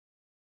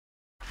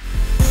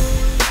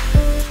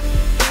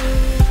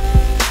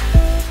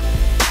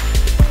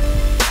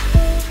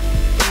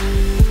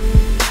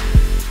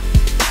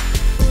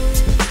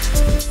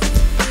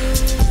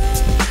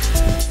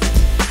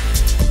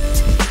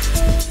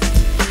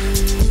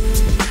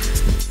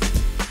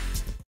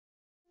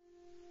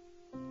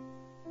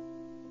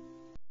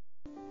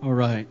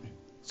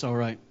It's all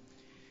right.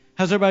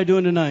 How's everybody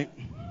doing tonight?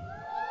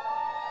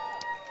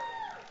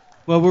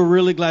 Well, we're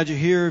really glad you're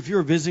here. If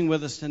you're visiting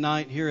with us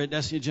tonight here at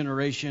Destiny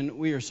Generation,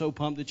 we are so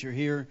pumped that you're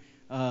here.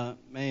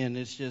 Man,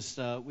 it's just,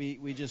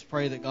 we just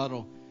pray that God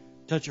will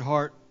touch your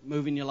heart,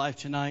 move in your life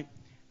tonight.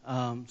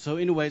 So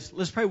anyways,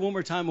 let's pray one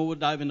more time and we'll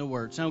dive into the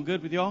Word. Sound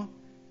good with y'all?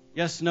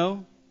 Yes,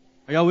 no?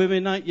 Are y'all with me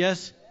tonight?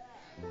 Yes?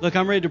 Look,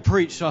 I'm ready to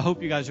preach, so I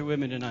hope you guys are with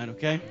me tonight,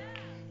 okay?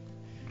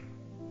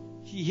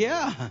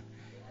 Yeah.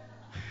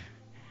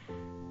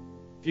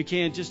 If you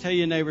can, just tell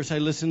your neighbor, say,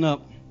 listen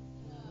up.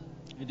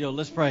 Good deal.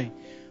 Let's pray.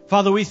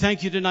 Father, we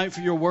thank you tonight for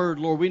your word,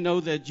 Lord. We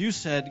know that you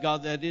said,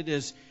 God, that it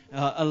is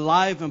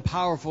alive and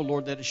powerful,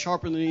 Lord, that is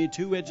sharper than any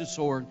two-edged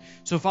sword.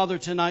 So, Father,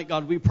 tonight,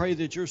 God, we pray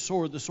that your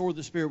sword, the sword of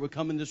the Spirit, would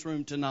come in this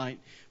room tonight.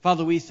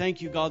 Father, we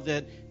thank you, God,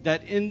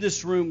 that in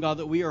this room, God,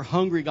 that we are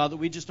hungry, God, that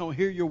we just don't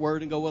hear your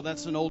word and go, well,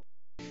 that's an old.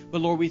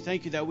 But, Lord, we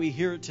thank you that we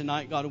hear it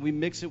tonight, God, and we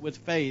mix it with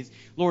faith,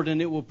 Lord,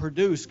 and it will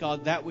produce,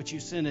 God, that which you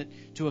sent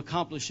it to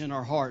accomplish in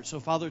our hearts. So,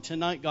 Father,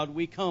 tonight, God,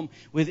 we come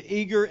with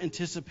eager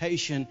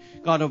anticipation,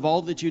 God, of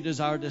all that you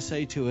desire to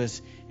say to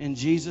us. In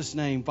Jesus'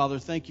 name, Father,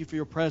 thank you for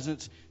your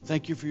presence.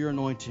 Thank you for your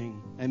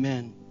anointing.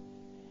 Amen.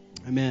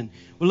 Amen.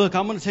 Well, look,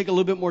 I'm going to take a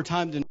little bit more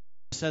time to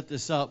set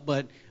this up,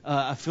 but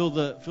I feel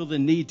the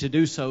need to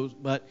do so.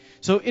 But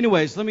so,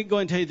 anyways, let me go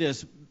and tell you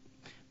this.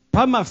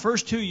 Probably my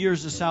first 2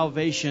 years of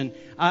salvation,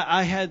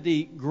 I had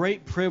the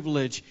great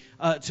privilege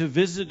to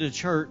visit a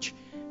church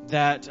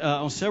that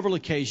on several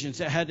occasions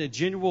that had a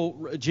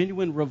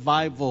genuine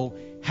revival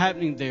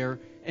happening there.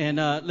 And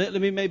let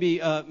me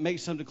maybe make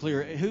something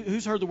clear.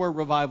 Who's heard the word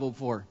revival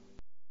before?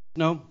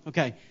 No?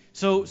 Okay.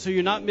 So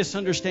you're not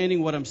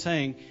misunderstanding what I'm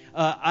saying.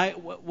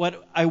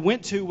 What I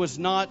went to was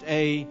not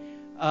a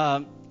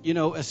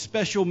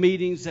special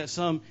meetings that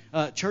some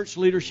church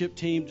leadership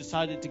team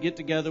decided to get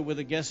together with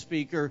a guest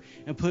speaker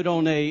and put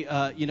on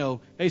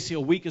basically a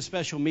week of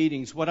special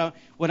meetings. What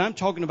I'm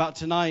talking about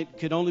tonight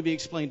could only be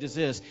explained as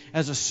this,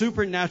 as a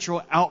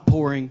supernatural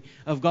outpouring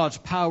of God's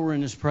power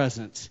in His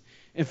presence.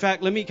 In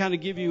fact, let me kind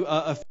of give you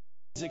a few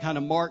things that kind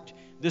of marked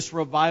this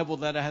revival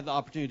that I had the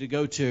opportunity to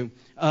go to.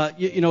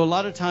 A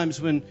lot of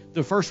times when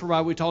the first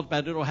revival we talked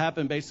about, it'll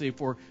happen basically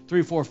for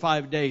 3, 4,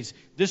 5 days.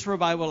 This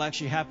revival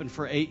actually happened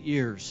for 8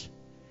 years.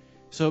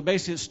 So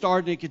basically it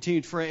started and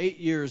continued for 8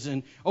 years.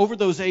 And over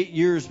those 8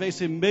 years,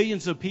 basically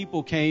millions of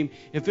people came.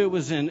 If it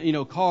was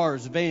in,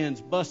 cars, vans,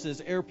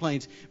 buses,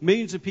 airplanes,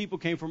 millions of people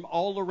came from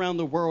all around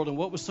the world. And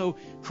what was so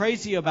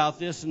crazy about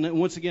this, and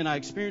once again I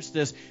experienced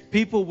this,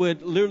 people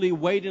would literally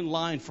wait in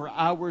line for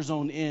hours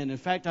on end. In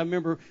fact, I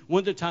remember one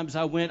of the times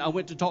I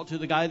went to talk to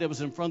the guy that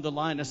was in front of the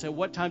line. I said,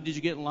 what time did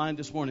you get in line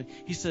this morning?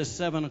 He says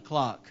 7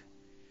 o'clock.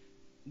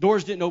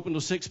 Doors didn't open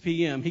till 6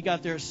 p.m. He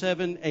got there at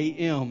 7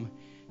 a.m.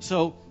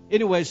 So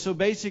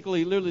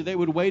basically, literally, they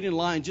would wait in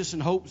line just in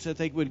hopes that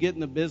they would get in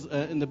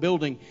the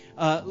building.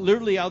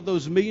 Literally, out of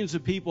those millions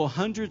of people,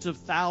 hundreds of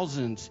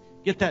thousands,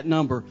 get that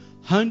number,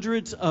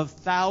 hundreds of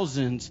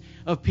thousands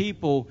of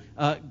people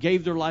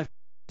gave their life to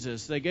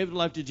Jesus. They gave their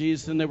life to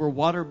Jesus, and they were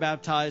water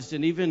baptized.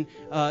 And even,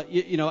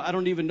 I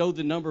don't even know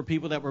the number of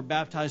people that were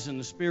baptized in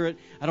the Spirit.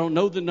 I don't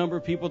know the number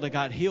of people that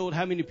got healed.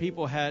 How many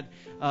people had,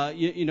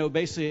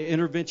 basically an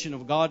intervention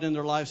of God in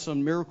their life.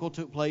 Some miracle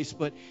took place.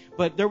 But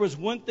there was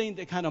one thing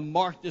that kind of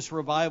marked this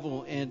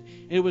revival, and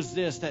it was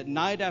this, that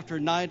night after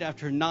night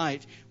after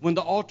night, when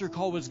the altar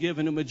call was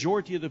given, a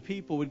majority of the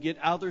people would get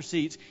out of their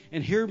seats,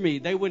 and hear me,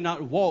 they would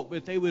not walk,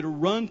 but they would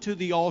run to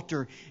the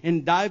altar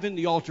and dive in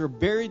the altar,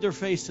 bury their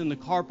face in the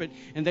carpet,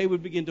 and they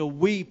would begin to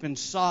weep and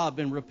sob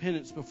in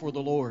repentance before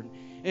the Lord.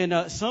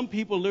 And some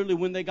people literally,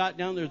 when they got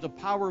down there, the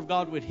power of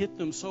God would hit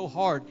them so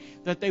hard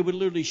that they would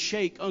literally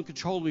shake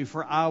uncontrollably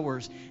for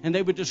hours. And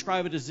they would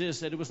describe it as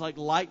this, that it was like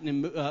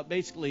lightning,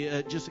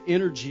 just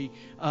energy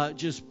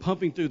just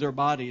pumping through their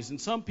bodies. And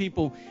some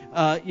people,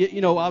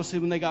 obviously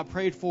when they got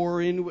prayed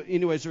for,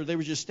 anyways, or they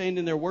were just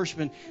standing there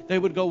worshiping, they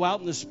would go out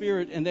in the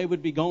Spirit and they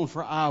would be gone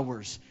for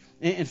hours.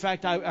 In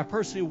fact, I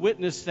personally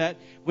witnessed that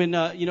when,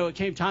 it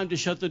came time to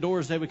shut the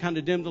doors, they would kind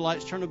of dim the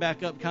lights, turn them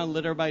back up, kind of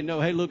let everybody know,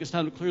 hey, look, it's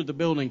time to clear the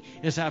building.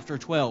 It's after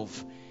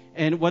 12.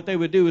 And what they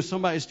would do is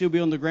somebody would still be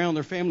on the ground.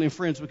 Their family and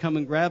friends would come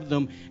and grab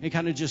them and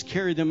kind of just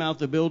carry them out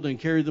the building,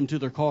 carry them to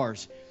their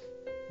cars.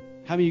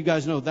 How many of you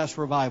guys know that's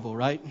revival,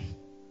 right?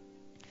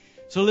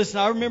 So listen,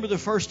 I remember the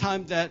first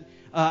time that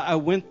I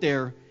went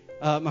there,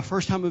 my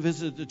first time I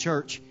visited the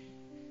church.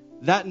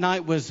 That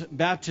night was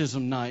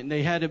baptism night, and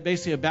they had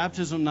basically a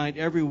baptism night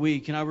every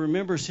week. And I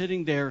remember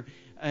sitting there,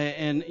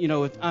 and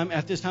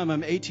at this time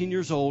I'm 18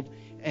 years old,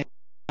 and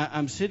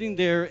I'm sitting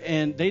there,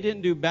 and they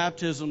didn't do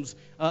baptisms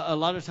a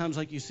lot of times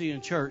like you see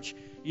in church.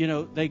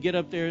 They get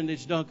up there and they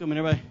just dunk them, and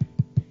everybody,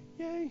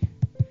 yay,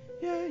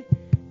 yay,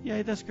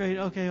 yay, that's great,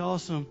 okay,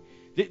 awesome.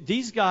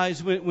 These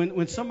guys,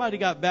 when somebody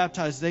got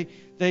baptized,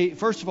 they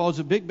first of all, it was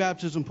a big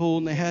baptism pool,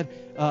 and they had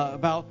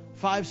about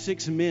 5,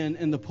 6 men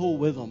in the pool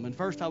with them. And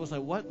first I was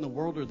like, what in the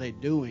world are they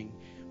doing?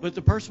 But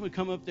the person would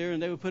come up there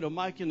and they would put a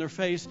mic in their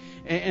face,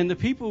 and the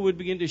people would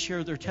begin to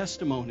share their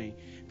testimony.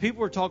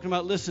 People were talking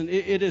about, listen,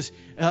 it is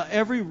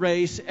every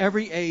race,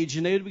 every age,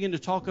 and they would begin to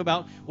talk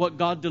about what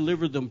God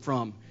delivered them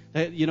from.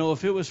 That,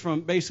 if it was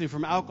from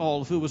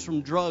alcohol, if it was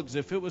from drugs,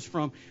 if it was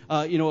from,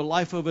 a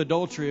life of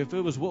adultery, if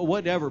it was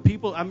whatever.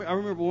 People, I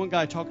remember one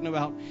guy talking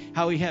about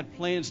how he had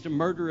plans to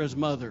murder his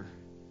mother,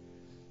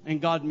 and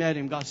God met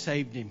him, God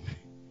saved him.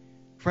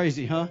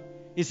 Crazy, huh?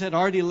 He said, I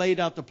already laid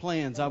out the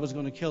plans. I was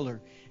going to kill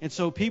her. And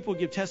so people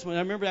give testimony.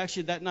 I remember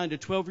actually that night a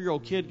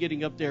 12-year-old kid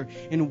getting up there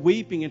and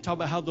weeping and talking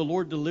about how the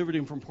Lord delivered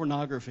him from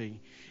pornography.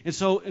 And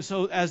so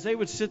as they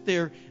would sit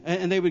there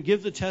and they would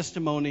give the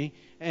testimony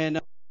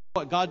and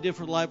what God did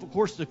for their life, of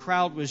course the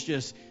crowd was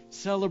just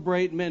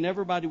celebrating. Man,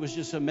 everybody was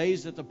just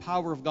amazed at the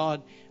power of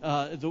God.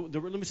 Let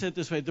me say it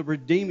this way, the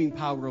redeeming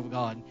power of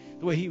God,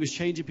 the way He was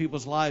changing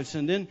people's lives.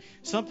 And then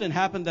something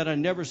happened that I'd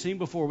never seen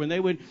before. When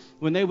they would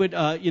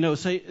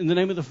say in the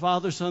name of the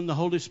Father, Son, the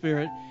Holy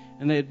Spirit,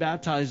 and they'd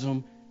baptize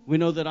them, we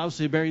know that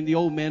obviously burying the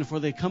old man before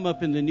they come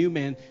up in the new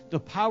man, the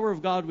power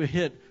of God would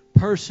hit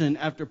person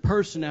after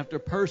person after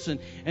person,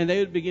 and they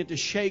would begin to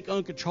shake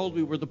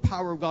uncontrollably where the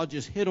power of God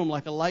just hit them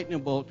like a lightning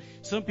bolt.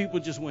 Some people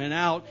just went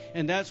out,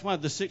 and that's why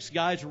the 6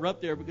 guys were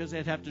up there, because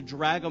they'd have to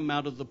drag them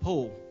out of the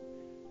pool.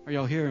 Are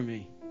y'all hearing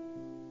me?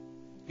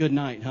 Good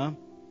night, huh?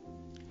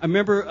 I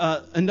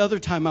remember another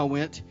time I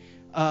went,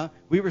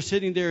 we were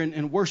sitting there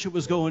and worship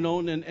was going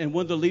on, and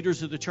one of the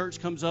leaders of the church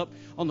comes up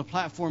on the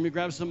platform. He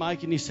grabs the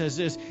mic and he says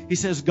this. He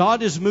says,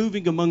 God is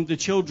moving among the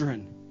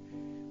children.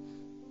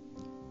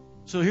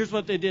 So here's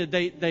what they did.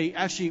 They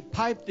actually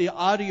piped the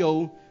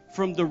audio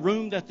from the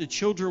room that the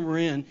children were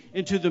in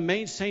into the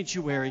main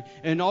sanctuary,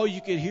 and all you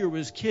could hear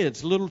was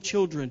kids, little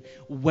children,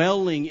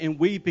 wailing and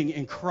weeping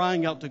and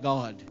crying out to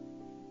God.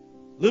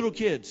 Little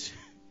kids.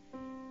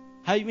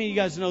 How do you mean you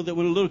guys know that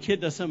when a little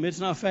kid does something, it's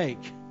not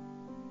fake?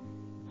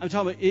 I'm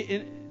talking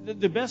about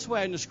the best way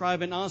I can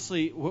describe it, and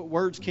honestly,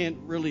 words can't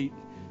really,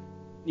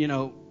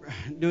 do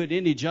it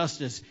any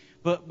justice.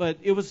 But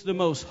it was the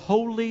most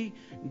holy,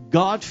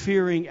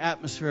 God-fearing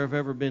atmosphere I've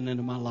ever been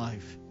in my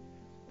life.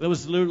 It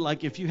was literally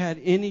like if you had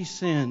any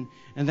sin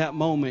in that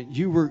moment,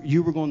 you were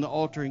going to the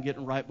altar and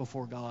getting right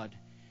before God.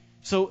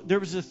 So there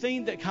was a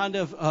thing that kind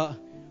of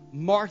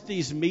marked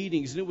these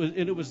meetings, and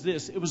it was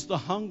this. It was the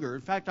hunger.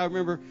 In fact, I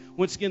remember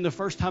once again the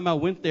first time I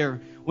went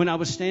there, when I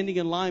was standing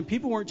in line,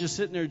 people weren't just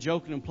sitting there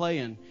joking and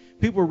playing.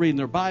 People were reading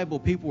their Bible.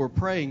 People were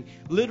praying.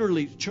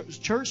 Literally,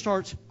 church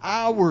starts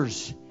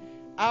hours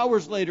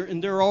later,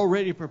 and they're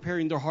already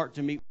preparing their heart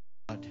to meet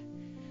God.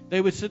 They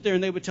would sit there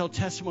and they would tell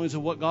testimonies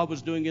of what God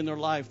was doing in their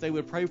life. They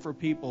would pray for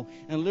people.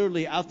 And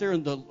literally out there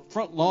in the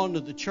front lawn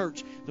of the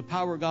church, the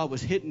power of God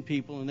was hitting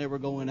people and they were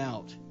going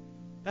out.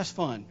 That's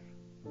fun.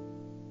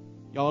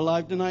 Y'all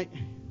alive tonight?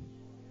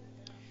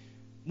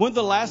 One of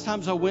the last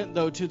times I went,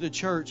 though, to the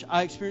church,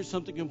 I experienced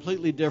something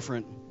completely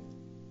different.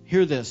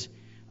 Hear this.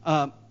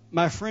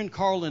 My friend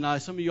Carl and I,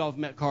 some of you all have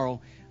met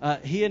Carl,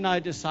 he and I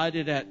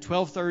decided at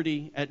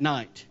 12:30 at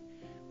night,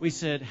 we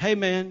said, hey,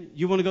 man,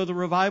 you want to go to the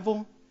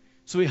revival?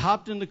 So we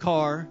hopped in the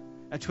car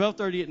at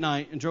 12:30 at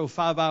night and drove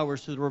 5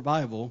 hours to the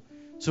revival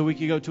so we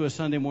could go to a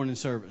Sunday morning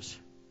service.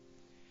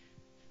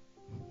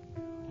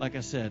 Like I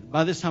said,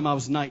 by this time I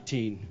was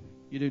 19.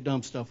 You do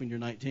dumb stuff when you're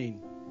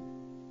 19.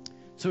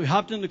 So we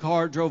hopped in the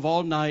car, drove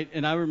all night,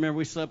 and I remember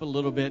we slept a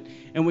little bit,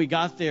 and we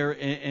got there,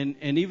 and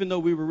even though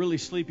we were really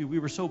sleepy, we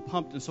were so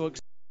pumped and so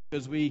excited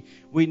because we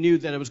knew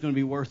that it was going to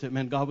be worth it,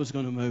 man. God was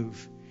going to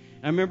move.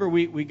 And I remember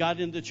we got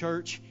into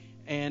church,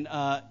 and,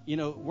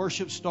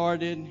 worship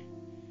started,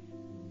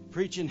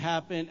 preaching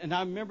happened, and I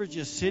remember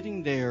just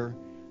sitting there,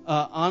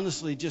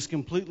 honestly, just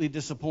completely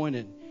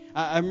disappointed.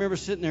 I remember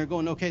sitting there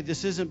going, okay,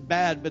 this isn't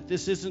bad, but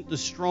this isn't the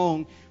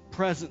strong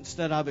presence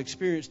that I've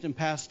experienced in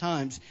past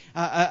times.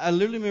 I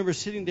literally remember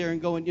sitting there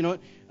and going,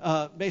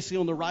 basically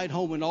on the ride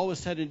home when all was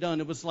said and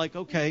done, it was like,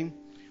 okay,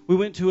 we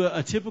went to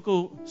a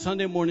typical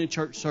Sunday morning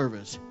church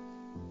service.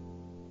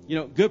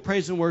 Good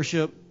praise and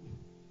worship,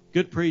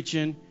 good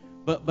preaching,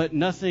 but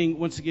nothing,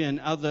 once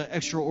again, out of the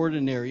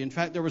extraordinary. In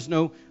fact, there was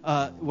no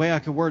way I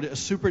could word it, a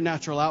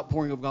supernatural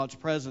outpouring of God's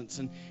presence.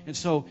 And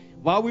so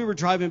while we were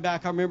driving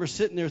back, I remember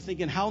sitting there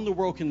thinking, how in the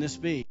world can this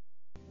be?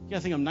 I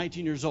think I'm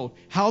 19 years old.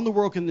 How in the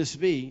world can this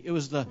be? It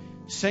was the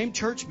same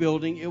church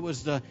building. It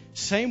was the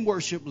same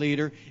worship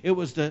leader. It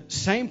was the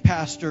same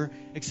pastor,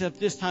 except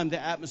this time the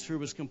atmosphere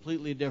was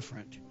completely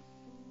different.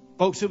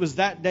 Folks, it was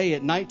that day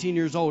at 19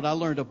 years old I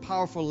learned a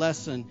powerful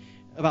lesson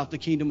about the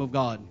kingdom of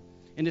God.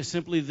 And it's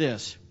simply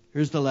this.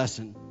 Here's the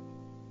lesson.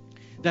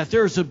 That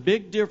there's a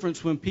big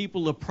difference when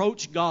people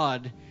approach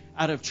God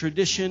out of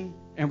tradition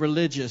and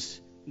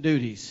religious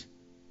duties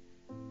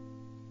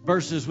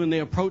versus when they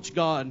approach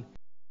God with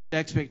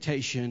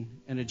expectation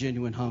and a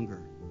genuine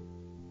hunger.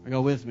 Are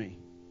y'all with me?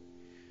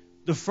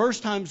 The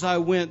first times I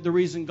went, the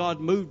reason God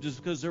moved is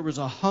because there was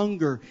a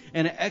hunger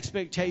and an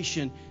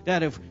expectation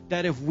that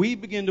if we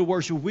begin to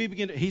worship,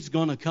 He's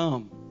going to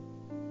come.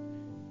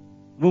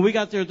 When we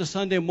got there the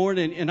Sunday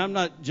morning, and I'm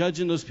not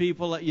judging those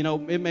people, it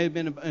may have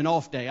been an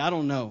off day. I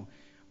don't know.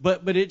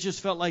 But it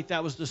just felt like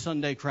that was the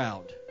Sunday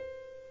crowd.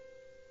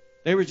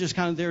 They were just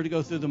kind of there to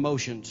go through the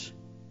motions.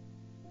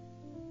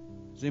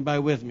 Is anybody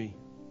with me?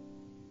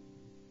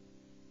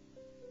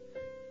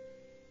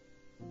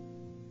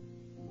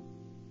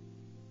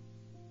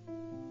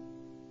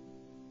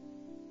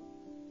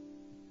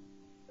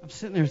 I'm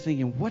sitting there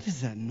thinking, what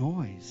is that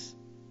noise?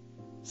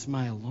 It's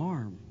my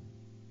alarm.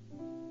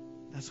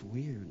 That's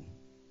weird.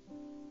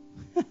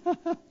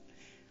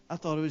 I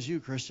thought it was you,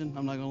 Christian.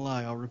 I'm not going to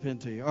lie. I'll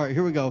repent to you. All right,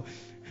 here we go.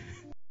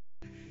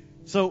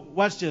 So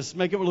watch this.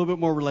 Make it a little bit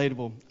more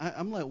relatable.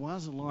 I'm like, why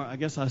is the alarm? I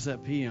guess I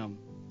set PM.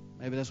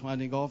 Maybe that's why I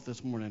didn't go off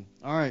this morning.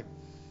 All right.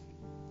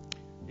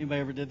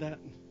 Anybody ever did that?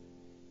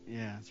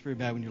 Yeah, it's pretty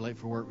bad when you're late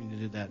for work when you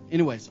did that.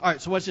 Anyways, all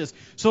right, so watch this.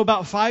 So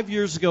about 5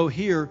 years ago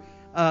here,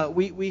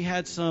 we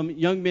had some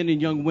young men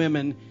and young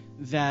women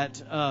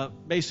that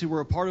basically were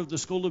a part of the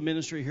school of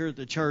ministry here at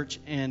the church,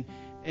 and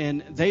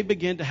they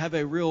began to have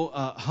a real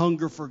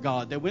hunger for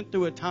God. They went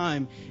through a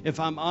time, if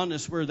I'm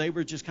honest, where they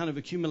were just kind of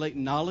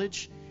accumulating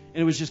knowledge,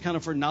 and it was just kind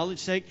of for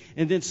knowledge's sake.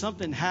 And then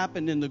something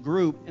happened in the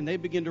group, and they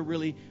began to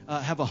really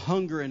have a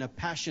hunger and a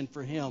passion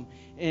for Him.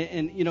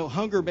 And you know,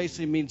 hunger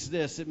basically means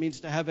this. It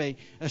means to have a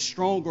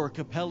strong or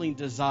compelling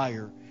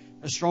desire.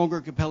 A stronger,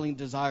 compelling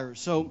desire.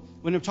 So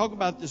when I'm talking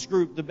about this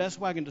group, the best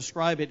way I can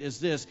describe it is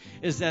this,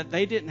 is that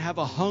they didn't have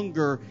a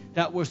hunger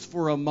that was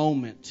for a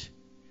moment.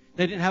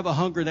 They didn't have a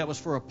hunger that was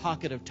for a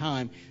pocket of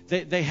time.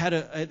 They had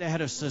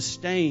a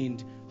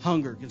sustained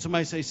hunger. Can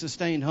somebody say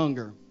sustained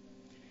hunger?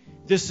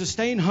 This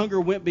sustained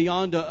hunger went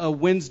beyond a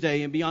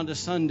Wednesday and beyond a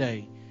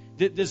Sunday.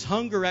 This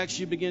hunger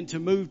actually began to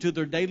move to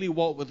their daily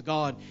walk with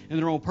God, in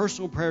their own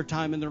personal prayer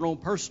time, in their own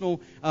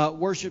personal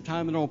worship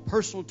time, in their own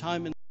personal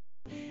time.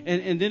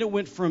 And then it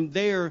went from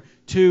there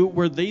to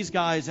where these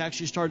guys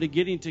actually started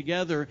getting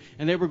together,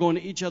 and they were going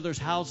to each other's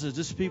houses.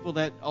 This is people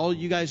that all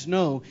you guys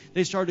know.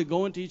 They started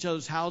going to each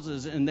other's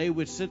houses, and they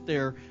would sit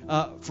there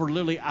for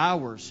literally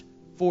hours,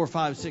 4,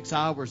 5, 6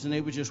 hours, and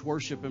they would just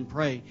worship and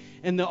pray.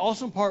 And the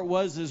awesome part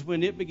is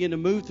when it began to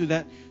move through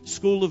that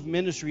school of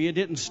ministry, it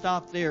didn't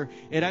stop there.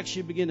 It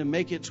actually began to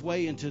make its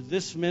way into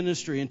this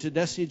ministry, into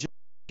Destiny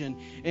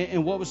Generation.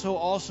 And what was so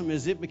awesome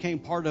is it became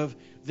part of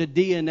the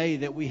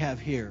DNA that we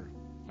have here.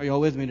 Are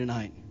y'all with me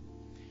tonight?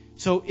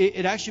 So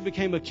it actually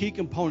became a key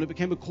component. It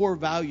became a core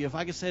value. If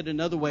I could say it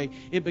another way,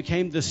 it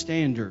became the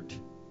standard.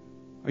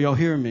 Are y'all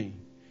hearing me?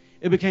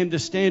 It became the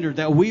standard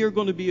that we are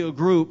going to be a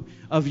group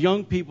of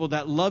young people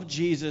that love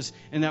Jesus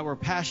and that we're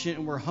passionate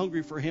and we're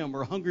hungry for Him.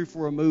 We're hungry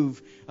for a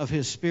move of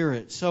His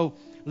Spirit. So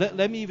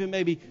let me even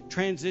maybe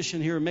transition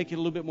here and make it a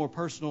little bit more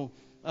personal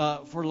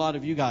for a lot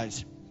of you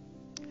guys.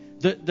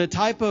 The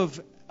type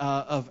of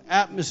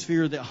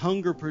atmosphere that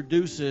hunger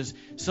produces,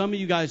 some of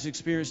you guys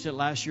experienced it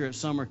last year at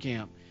summer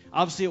camp.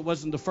 Obviously, it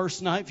wasn't the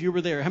first night. If you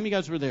were there, how many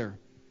guys were there?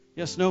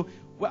 Yes, no?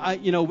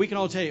 Well, we can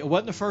all tell you it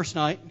wasn't the first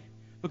night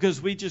because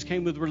we just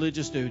came with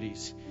religious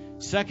duties.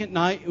 Second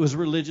night, it was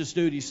religious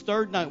duties.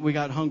 Third night, we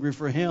got hungry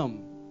for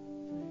Him.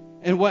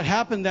 And what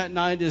happened that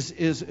night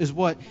is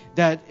what?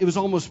 That it was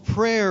almost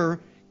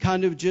prayer,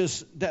 kind of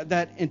just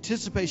that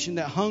anticipation,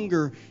 that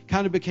hunger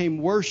kind of became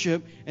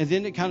worship, and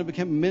then it kind of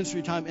became a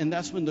ministry time, and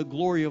that's when the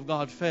glory of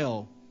God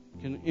fell.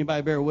 Can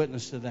anybody bear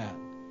witness to that?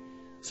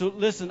 So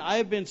listen, I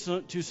have been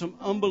to some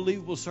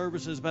unbelievable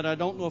services, but I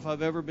don't know if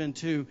I've ever been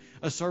to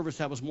a service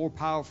that was more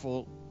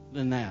powerful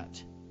than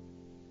that.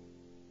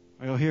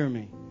 Are you hearing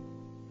me?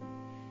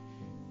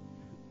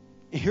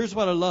 Here's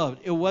what I loved.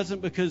 It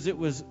wasn't because it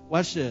was,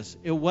 watch this,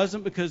 it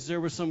wasn't because there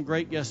was some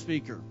great guest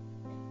speaker.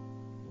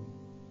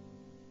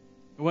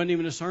 It wasn't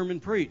even a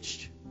sermon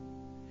preached.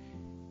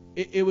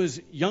 It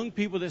was young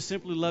people that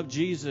simply loved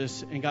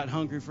Jesus and got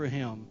hungry for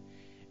Him.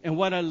 And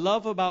what I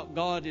love about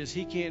God is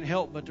He can't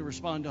help but to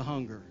respond to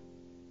hunger.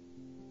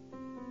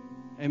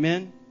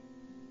 Amen?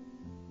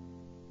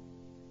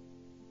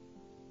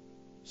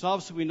 So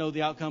obviously we know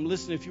the outcome.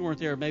 Listen, if you weren't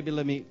there, maybe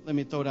let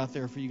me throw it out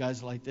there for you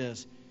guys like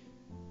this.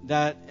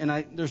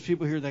 There's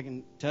people here that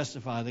can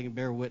testify, they can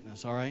bear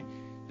witness, all right?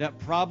 That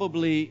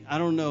probably,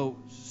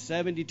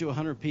 70 to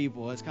 100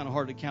 people. It's kind of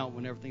hard to count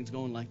when everything's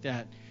going like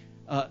that.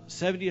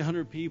 70 to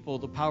 100 people,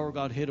 the power of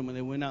God hit them when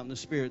they went out in the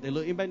Spirit.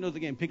 Anybody know the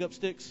game? Pick up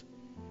sticks?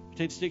 You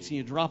take sticks and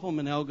you drop them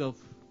and they'll go.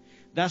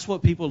 That's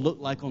what people look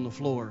like on the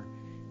floor.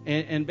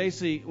 And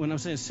basically, when I'm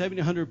saying 70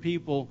 to 100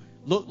 people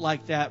looked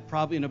like that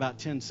probably in about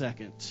 10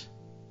 seconds.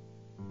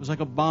 It was like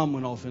a bomb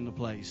went off in the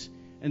place.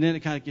 And then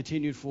it kind of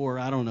continued for,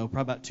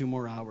 probably about 2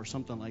 more hours,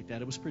 something like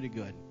that. It was pretty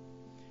good.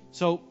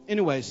 So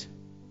anyways,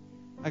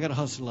 I got to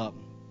hustle up.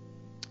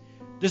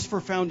 This is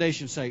for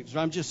foundation's sake. So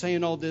I'm just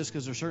saying all this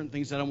because there's certain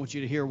things that I want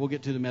you to hear. We'll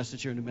get to the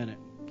message here in a minute.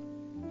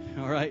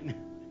 All right?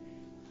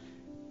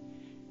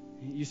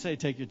 You say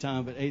take your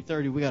time, but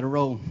 8:30 we got to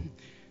roll.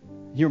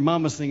 Your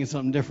mama's thinking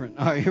something different.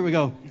 All right, here we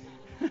go.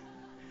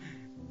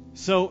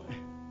 So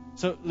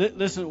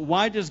listen,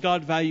 why does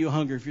God value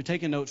hunger? If you're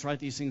taking notes, write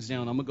these things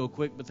down. I'm going to go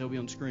quick, but they'll be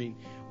on screen.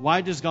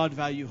 Why does God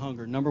value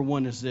hunger? Number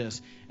one is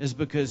this, is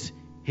because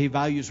He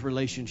values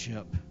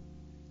relationship.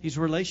 He's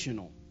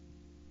relational.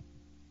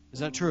 Is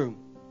that true?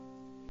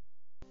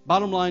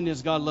 Bottom line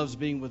is God loves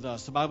being with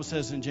us. The Bible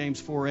says in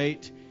James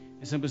 4:8,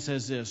 it simply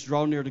says this: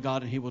 draw near to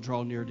God and He will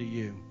draw near to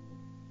you.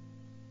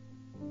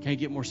 Can't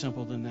get more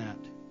simple than that.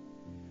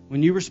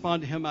 When you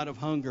respond to Him out of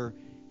hunger,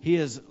 He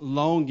is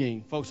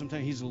longing. Folks, I'm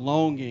telling you, He's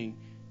longing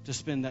to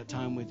spend that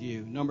time with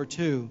you. Number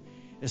 2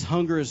 is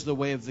hunger is the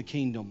way of the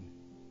kingdom.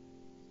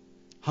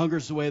 Hunger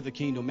is the way of the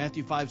kingdom.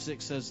 Matthew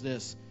 5:6 says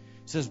this.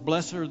 It says,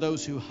 blessed are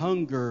those who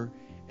hunger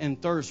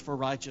and thirst for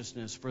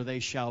righteousness, for they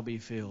shall be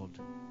filled.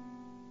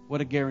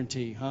 What a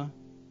guarantee, huh?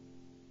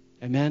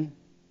 Amen?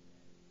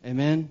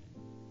 Amen?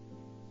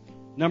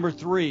 Number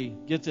 3,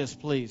 get this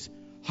please.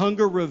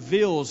 Hunger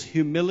reveals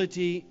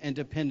humility and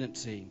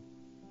dependency.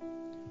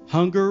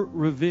 Hunger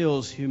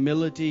reveals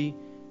humility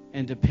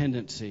and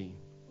dependency.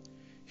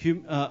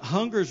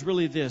 Hunger is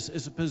really this.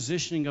 It's a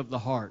positioning of the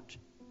heart.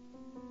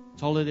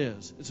 That's all it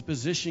is. It's a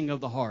positioning of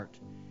the heart.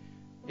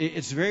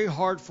 It's very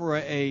hard for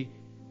a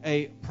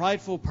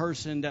prideful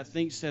person that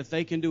thinks that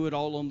they can do it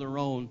all on their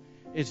own.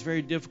 It's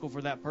very difficult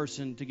for that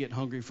person to get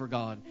hungry for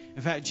God.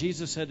 In fact,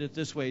 Jesus said it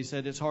this way. He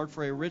said it's hard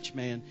for a rich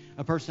man,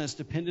 a person that's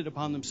dependent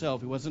upon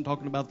themselves. He wasn't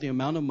talking about the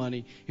amount of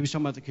money. He was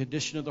talking about the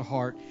condition of their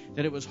heart,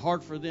 that it was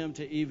hard for them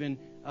to even,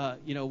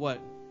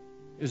 It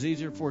was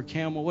easier for a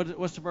camel.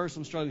 What's the verse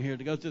I'm struggling here?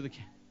 To go through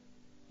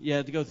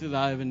to go through the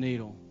eye of a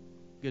needle.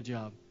 Good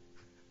job.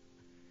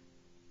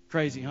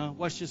 Crazy, huh?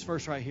 Watch this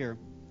verse right here.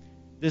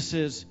 This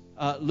is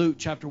Luke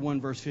chapter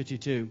 1, verse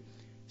 52.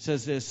 It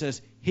says this. It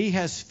says, He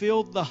has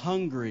filled the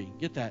hungry.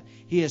 Get that.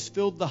 He has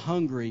filled the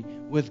hungry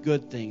with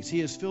good things. He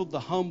has filled the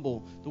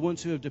humble, the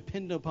ones who have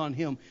depended upon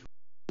Him,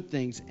 with good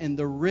things. And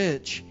the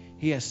rich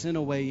He has sent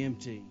away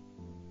empty.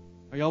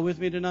 Are y'all with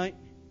me tonight?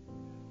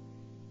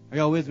 Are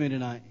y'all with me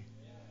tonight?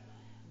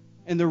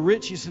 And the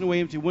rich He sent away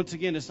empty. Once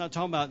again, it's not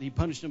talking about He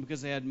punished them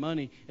because they had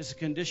money. It's a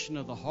condition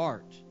of the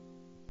heart.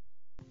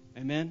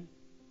 Amen?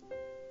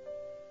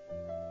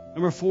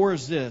 Number 4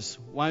 is this.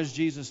 Why does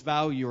Jesus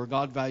value or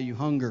God value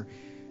hunger?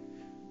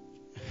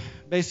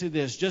 Basically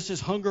this. Just as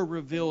hunger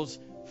reveals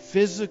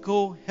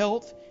physical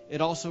health,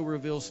 it also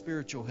reveals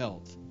spiritual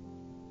health.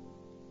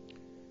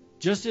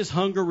 Just as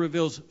hunger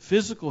reveals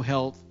physical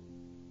health,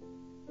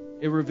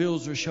 it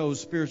reveals or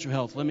shows spiritual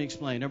health. Let me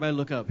explain. Everybody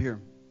look up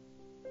here.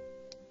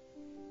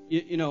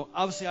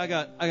 Obviously I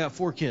got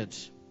 4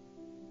 kids.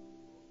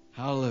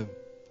 Hallelujah.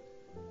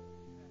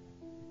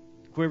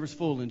 Quiver's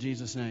full in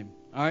Jesus' name.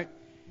 All right?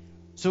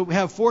 So we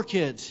have 4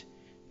 kids.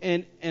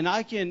 And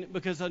I can,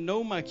 because I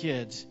know my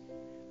kids,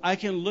 I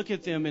can look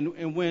at them,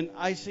 and when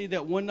I see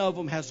that one of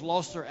them has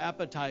lost their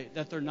appetite,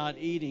 that they're not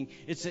eating,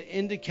 it's an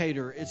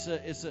indicator. It's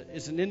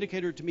an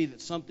indicator to me that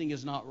something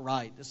is not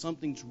right, that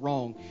something's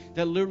wrong.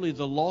 That literally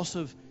the loss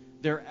of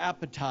their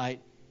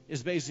appetite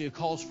is basically a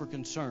cause for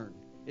concern.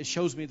 It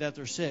shows me that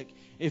they're sick.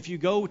 If you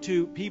go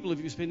to people, if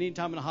you spend any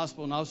time in a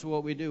hospital, and also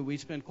what we do, we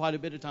spend quite a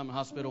bit of time in the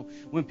hospital.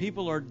 When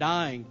people are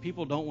dying,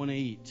 people don't want to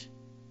eat.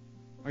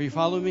 Are you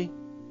following me?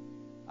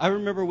 I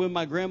remember when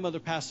my grandmother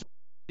passed away,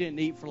 she didn't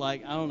eat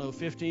for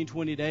 15,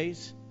 20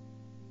 days.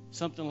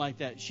 Something like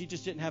that. She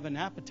just didn't have an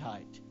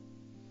appetite.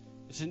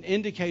 It's an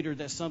indicator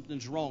that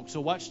something's wrong.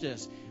 So watch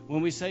this.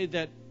 When we say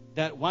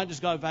that why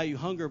does God value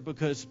hunger?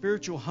 Because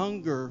spiritual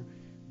hunger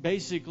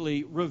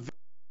basically reveals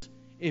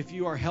if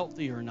you are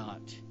healthy or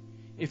not.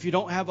 If you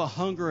don't have a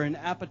hunger and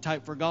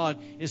appetite for God,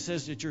 it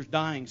says that you're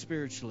dying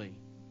spiritually.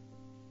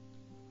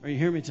 Are you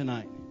hearing me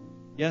tonight?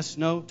 Yes?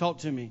 No? Talk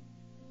to me.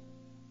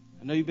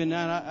 I know you've been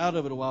out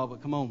of it a while,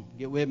 but come on,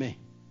 get with me.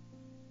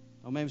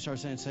 Don't maybe start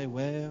say,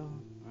 well,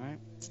 all right.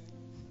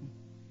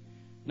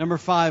 Number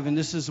 5, and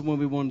this is the one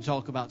we want to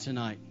talk about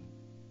tonight.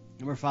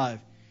 Number 5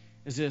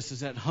 is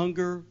that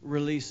hunger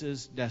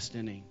releases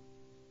destiny.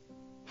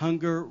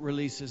 Hunger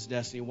releases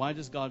destiny. Why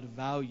does God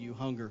value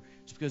hunger?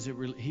 It's because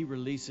He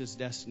releases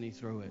destiny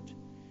through it.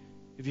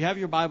 If you have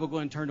your Bible, go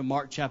ahead and turn to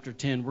Mark chapter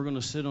 10. We're going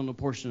to sit on a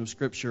portion of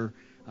Scripture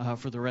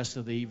for the rest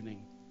of the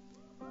evening.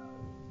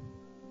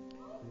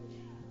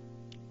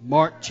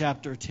 Mark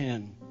chapter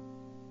 10.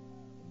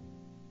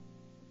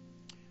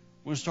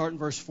 I'm going to start in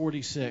verse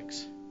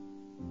 46.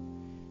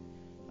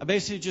 I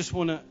basically just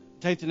want to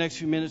take the next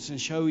few minutes and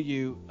show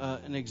you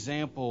an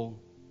example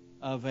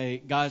of a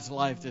guy's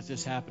life that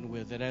this happened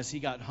with. That as he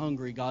got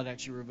hungry, God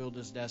actually revealed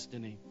his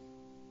destiny.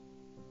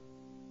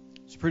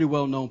 It's a pretty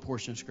well-known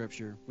portion of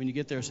Scripture. When you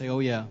get there, say, oh,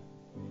 yeah.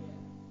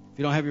 If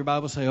you don't have your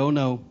Bible, say, oh,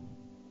 no.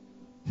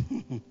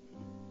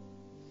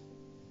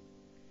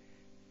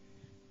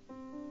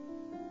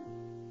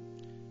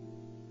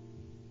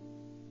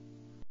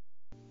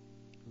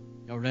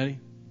 Y'all ready?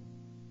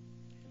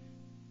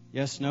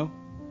 Yes, no?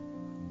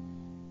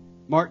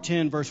 Mark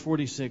 10, verse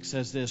 46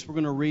 says this. We're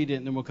going to read it,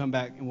 and then we'll come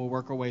back and we'll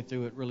work our way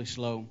through it really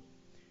slow.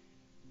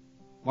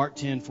 Mark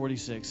 10,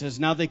 46 says,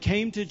 Now they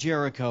came to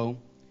Jericho.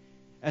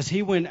 As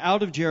he went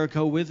out of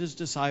Jericho with his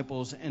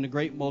disciples and a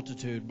great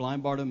multitude,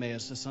 blind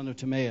Bartimaeus, the son of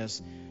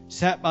Timaeus,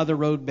 sat by the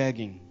road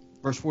begging.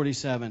 Verse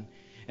 47.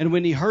 And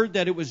when he heard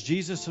that it was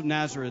Jesus of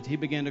Nazareth, he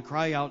began to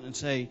cry out and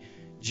say,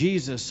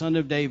 Jesus, son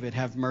of David,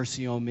 have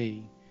mercy on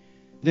me.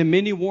 Then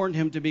many warned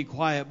him to be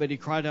quiet, but he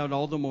cried out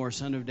all the more,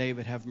 Son of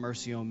David, have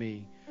mercy on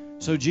me.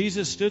 So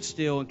Jesus stood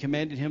still and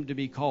commanded him to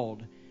be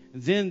called.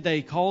 Then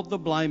they called the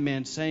blind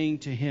man, saying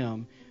to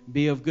him,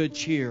 Be of good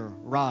cheer,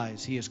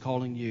 rise, he is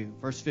calling you.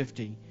 Verse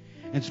 50.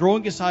 And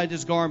throwing aside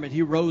his garment,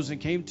 he rose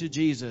and came to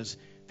Jesus.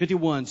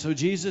 51. So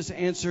Jesus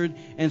answered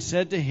and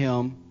said to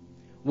him,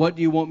 What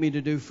do you want me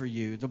to do for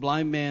you? The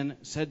blind man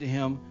said to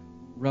him,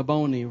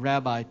 Rabboni,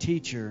 Rabbi,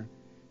 teacher,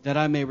 that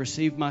I may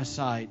receive my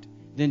sight.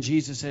 Then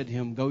Jesus said to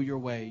him, Go your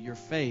way, your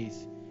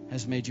faith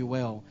has made you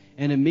well.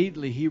 And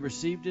immediately he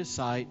received his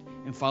sight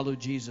and followed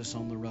Jesus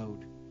on the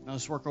road. Now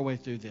let's work our way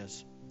through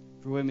this.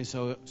 If you're with me,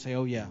 so say,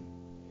 oh yeah.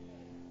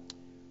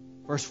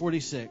 Verse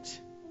 46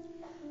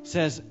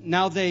 says,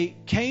 Now they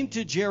came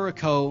to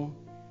Jericho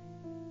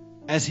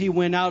as he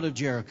went out of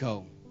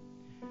Jericho.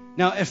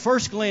 Now at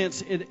first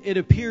glance, it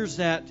appears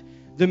that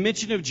the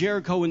mention of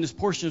Jericho in this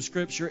portion of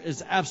Scripture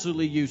is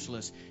absolutely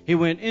useless. He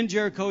went in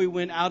Jericho, he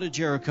went out of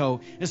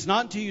Jericho. It's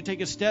not until you take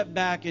a step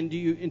back and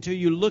until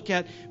you look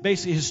at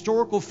basically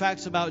historical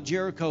facts about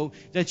Jericho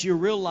that you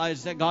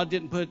realize that God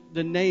didn't put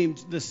the name,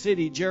 the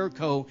city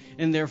Jericho,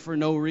 in there for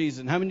no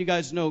reason. How many of you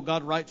guys know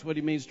God writes what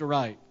he means to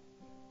write?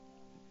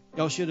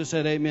 Y'all should have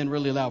said amen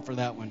really loud for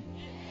that one.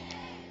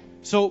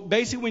 So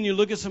basically when you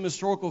look at some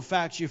historical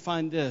facts, you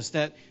find this,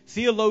 that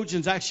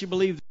theologians actually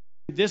believe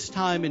this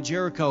time in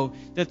Jericho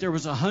that there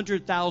was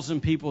 100,000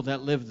 people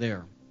that lived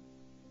there.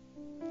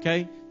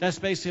 Okay? That's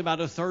basically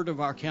about a third of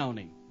our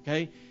county.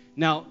 Okay?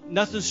 Now,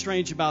 nothing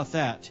strange about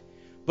that.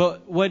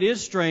 But what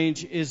is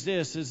strange is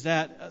this, is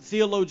that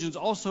theologians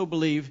also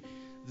believe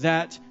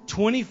that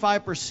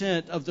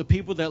 25% of the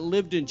people that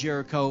lived in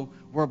Jericho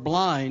were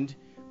blind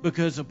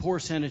because of poor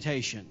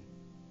sanitation.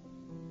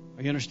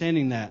 Are you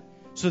understanding that?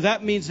 So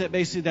that means that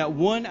basically that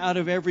 1 out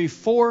of every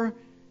 4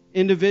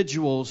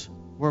 individuals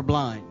were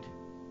blind.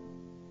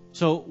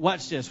 So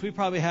watch this. We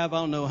probably have,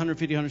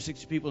 150,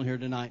 160 people in here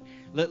tonight.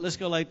 Let's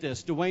go like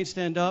this. Dwayne,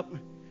 stand up.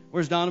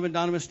 Where's Donovan?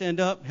 Donovan,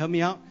 stand up. Help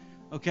me out.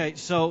 Okay,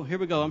 so here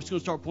we go. I'm just going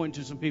to start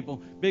pointing to some people.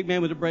 Big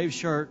man with a brave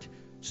shirt.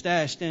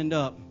 Stash, stand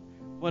up.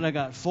 What I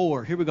got?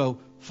 4. Here we go.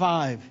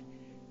 5,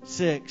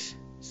 6,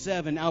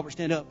 7. Albert,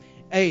 stand up.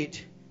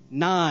 8,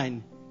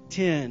 9,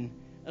 10,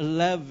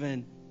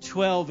 11,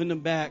 12 in the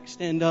back.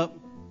 Stand up.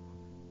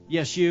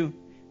 Yes, you.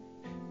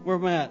 Where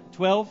am I at?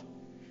 12,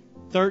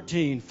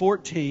 13,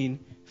 14,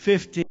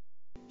 15,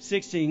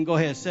 16, go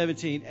ahead,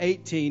 17,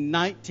 18,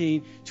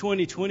 19,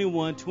 20,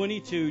 21,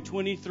 22,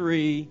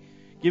 23.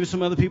 Give us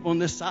some other people on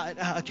this side.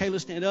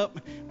 Kayla, stand up.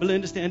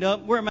 Belinda, stand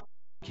up. Where am I?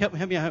 Help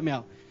me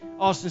out.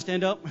 Austin,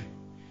 stand up.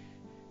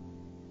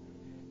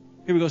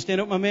 Here we go. Stand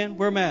up, my man.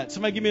 Where am I at?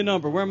 Somebody give me a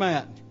number. Where am I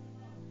at?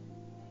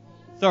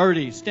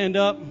 30. Stand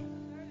up.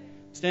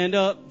 Stand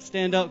up.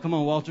 Stand up. Come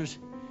on, Walters.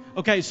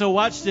 Okay, so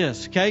watch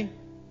this, okay?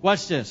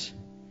 Watch this.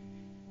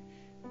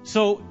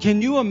 So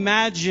can you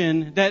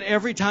imagine that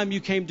every time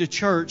you came to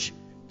church,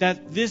 that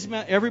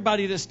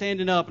everybody that's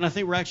standing up, and I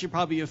think we're actually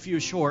probably a few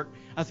short.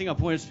 I think I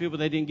pointed to people,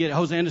 they didn't get it.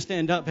 Hosanna,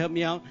 stand up. Help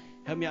me out.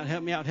 Help me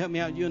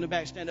out. You in the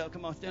back, stand up.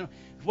 Come on, stand up.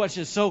 Watch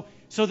this. So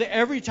that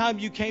every time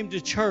you came to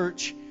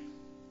church,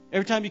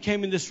 every time you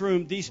came in this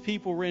room, these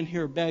people were in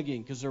here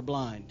begging because they're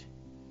blind.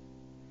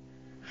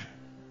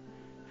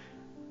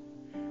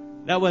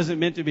 That wasn't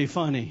meant to be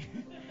funny.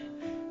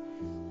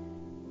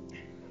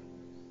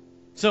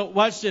 So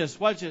watch this.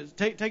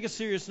 Take a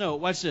serious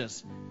note. Watch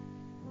this.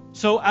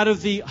 So out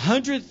of the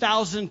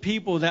 100,000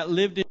 people that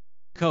lived in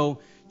Jericho,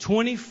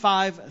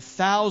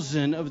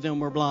 25,000 of them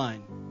were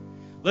blind.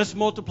 Let's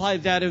multiply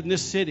that in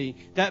this city.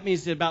 That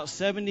means that about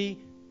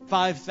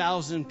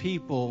 75,000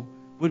 people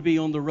would be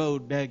on the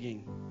road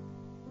begging.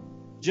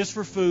 Just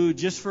for food,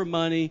 just for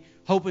money,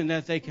 hoping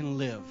that they can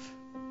live.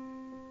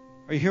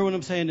 Are you hearing what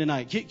I'm saying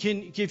tonight?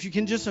 If you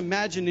can just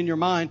imagine in your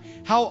mind,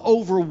 how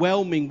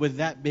overwhelming would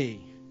that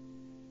be?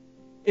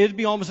 It'd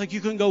be almost like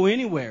you couldn't go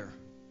anywhere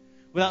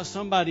without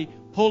somebody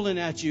pulling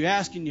at you,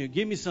 asking you,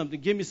 give me something,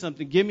 give me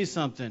something, give me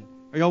something.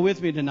 Are y'all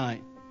with me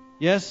tonight?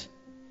 Yes?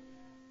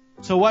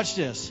 So watch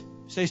this.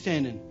 Stay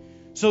standing.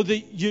 So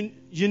the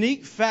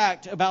unique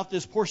fact about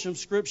this portion of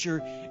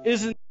Scripture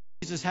isn't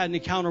that Jesus had an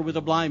encounter with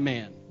a blind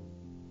man.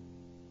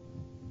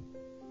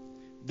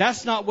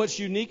 That's not what's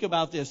unique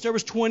about this. There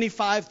was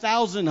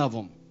 25,000 of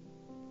them.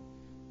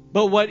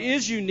 But what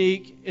is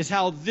unique is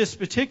how this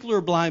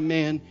particular blind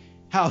man,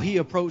 how he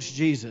approached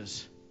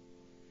Jesus.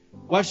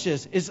 Watch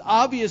this. It's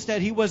obvious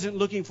that he wasn't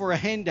looking for a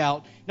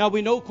handout. Now,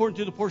 we know according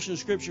to the portion of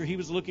Scripture, he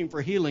was looking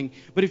for healing.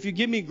 But if you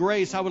give me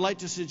grace, I would like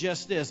to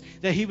suggest this,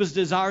 that he was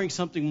desiring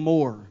something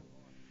more.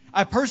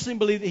 I personally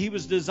believe that he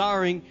was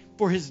desiring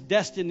for his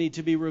destiny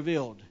to be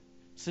revealed.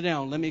 Sit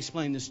down. Let me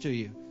explain this to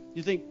you.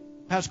 You think,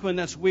 Pastor Quinn,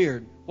 that's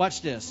weird.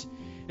 Watch this.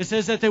 It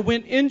says that they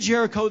went in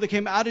Jericho, they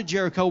came out of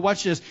Jericho,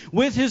 watch this,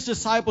 with his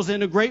disciples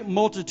and a great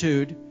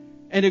multitude,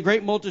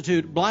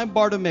 blind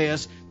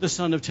Bartimaeus, the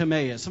son of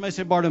Timaeus. Somebody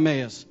say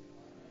Bartimaeus.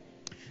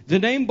 The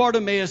name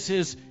Bartimaeus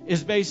is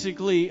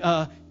basically,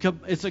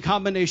 it's a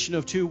combination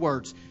of two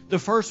words. The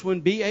first one,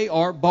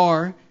 B-A-R,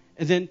 bar,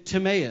 and then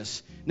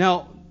Timaeus.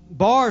 Now,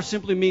 bar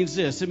simply means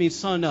this. It means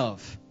son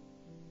of.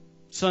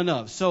 Son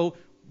of. So,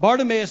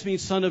 Bartimaeus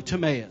means son of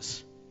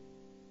Timaeus.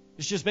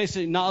 It's just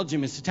basically acknowledging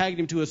him. It's tagging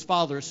him to his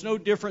father. It's no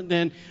different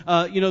than,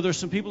 there's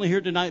some people in here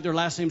tonight, their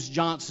last name's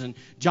Johnson.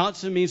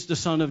 Johnson means the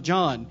son of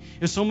John.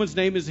 If someone's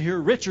name is here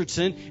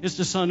Richardson, it's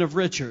the son of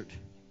Richard.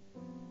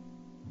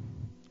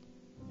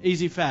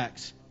 Easy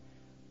facts.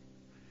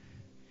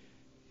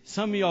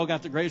 Some of y'all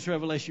got the greatest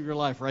revelation of your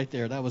life right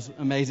there. That was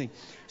amazing.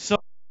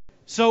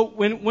 So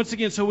when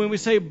we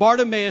say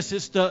Bartimaeus,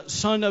 it's the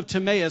son of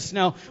Timaeus.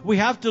 Now, we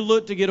have to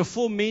look to get a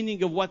full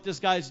meaning of what this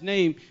guy's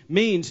name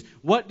means.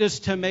 What does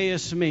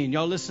Timaeus mean?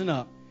 Y'all listen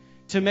up.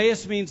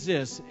 Timaeus means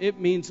this. It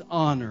means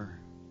honor.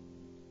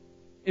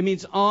 It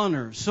means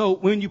honor. So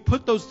when you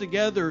put those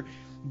together,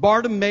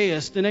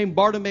 Bartimaeus, the name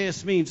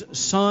Bartimaeus means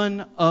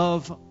son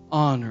of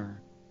honor.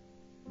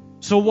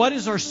 So what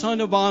is our son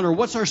of honor?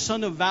 What's our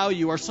son of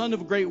value? Our son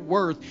of great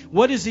worth?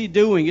 What is he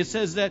doing? It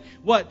says that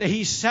That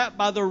he sat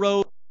by the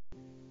road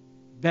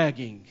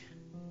begging.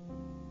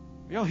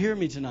 Y'all hear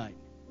me tonight?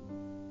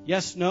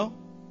 Yes, no?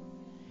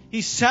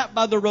 He sat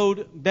by the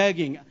road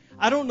begging.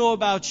 I don't know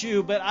about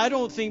you, but I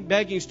don't think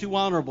begging's too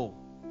honorable.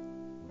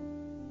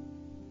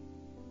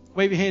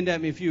 Wave your hand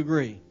at me if you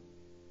agree.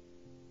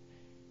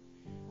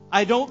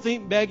 I don't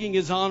think begging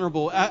is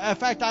honorable. In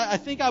fact, I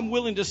think I'm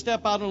willing to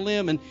step out on a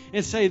limb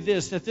and say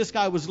that this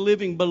guy was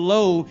living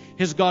below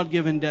his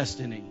God-given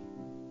destiny.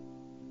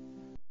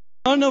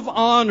 Son of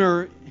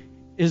honor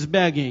is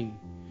begging.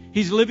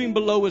 He's living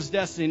below his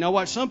destiny. Now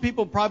watch, some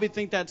people probably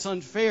think that's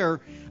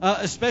unfair,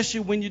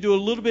 especially when you do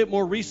a little bit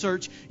more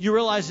research. You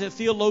realize that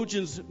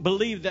theologians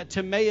believe that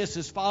Timaeus,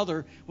 his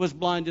father, was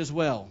blind as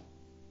well.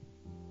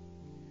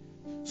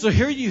 So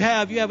here you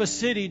have a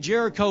city,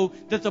 Jericho,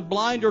 that the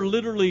blind are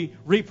literally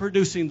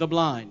reproducing the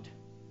blind.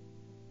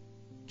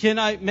 Can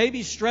I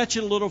maybe stretch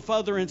it a little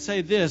further and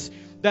say this,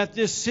 that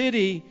this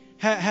city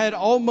had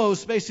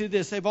almost, basically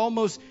this, they've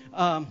almost,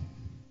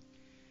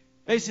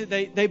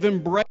 they've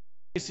embraced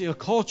a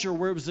culture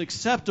where it was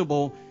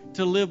acceptable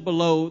to live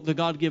below the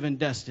God-given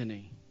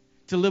destiny,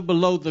 to live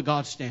below the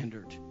God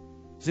standard.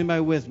 Is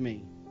anybody with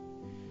me?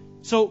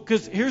 So,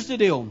 because here's the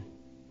deal.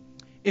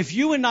 If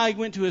you and I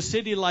went to a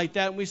city like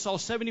that and we saw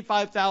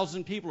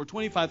 75,000 people or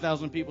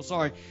 25,000 people,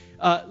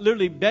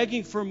 literally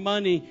begging for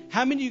money,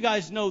 how many of you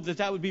guys know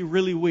that would be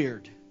really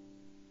weird?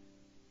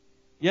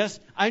 Yes,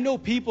 I know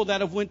people that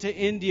have went to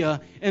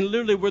India and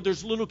literally where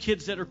there's little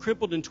kids that are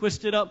crippled and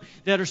twisted up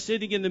that are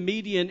sitting in the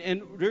median,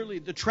 and really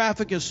the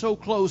traffic is so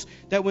close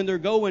that when they're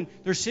going,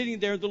 they're sitting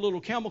there in the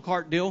little camel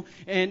cart deal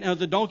and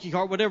the donkey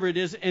cart, whatever it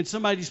is, and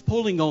somebody's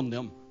pulling on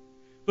them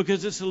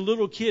because it's a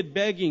little kid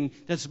begging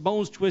that's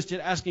bones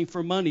twisted asking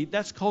for money.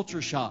 That's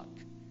culture shock.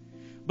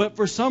 But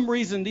for some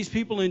reason, these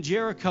people in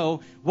Jericho,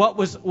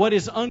 what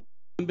is uncommon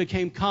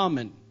became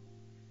common.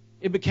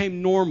 It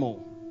became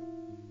normal.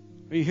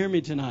 Are you hearing me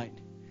tonight?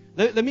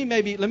 Let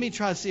me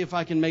try to see if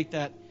I can make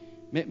that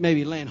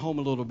maybe land home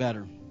a little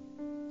better.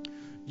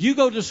 You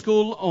go to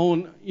school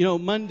on,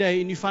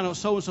 Monday and you find out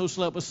so-and-so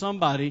slept with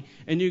somebody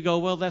and you go,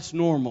 well, that's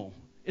normal.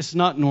 It's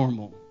not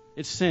normal.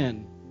 It's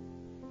sin.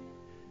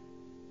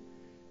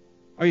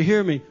 Are you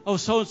hearing me? Oh,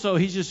 so-and-so,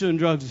 he's just doing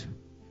drugs.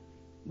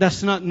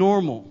 That's not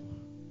normal.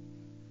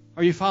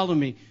 Are you following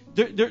me?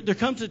 There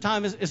comes a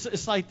time,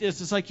 it's like this.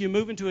 It's like you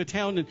move into a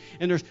town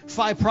and there's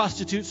 5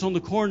 prostitutes on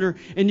the corner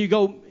and you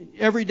go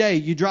every day,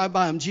 you drive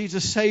by them.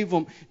 Jesus save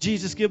them.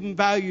 Jesus give them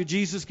value.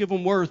 Jesus give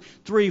them worth.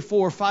 3,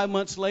 4, 5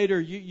 months later,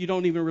 you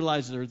don't even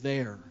realize they're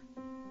there.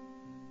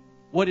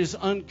 What is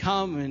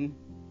uncommon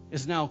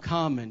is now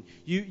common.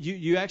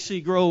 You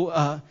actually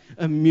grow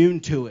immune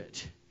to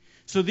it.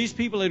 So these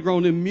people had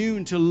grown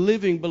immune to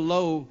living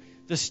below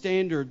the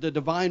standard, the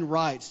divine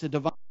rights, the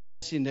divine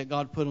blessing that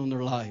God put on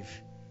their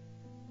life.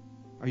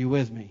 Are you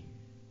with me?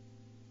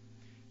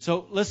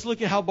 So let's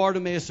look at how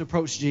Bartimaeus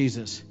approached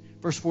Jesus.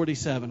 Verse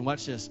 47,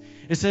 watch this.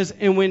 It says,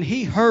 and when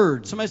he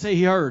heard, somebody say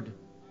he heard.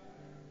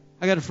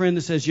 I got a friend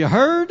that says, you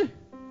heard?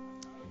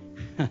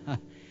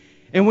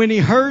 And when he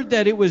heard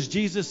that it was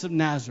Jesus of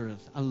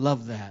Nazareth, I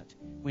love that.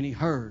 When he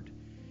heard.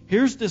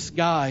 Here's this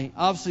guy,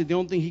 obviously the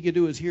only thing he could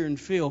do is hear and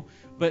feel,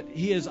 but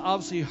he has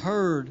obviously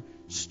heard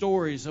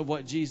stories of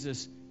what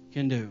Jesus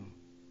can do.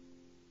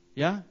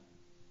 Yeah?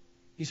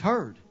 He's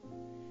heard.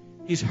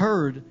 He's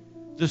heard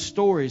the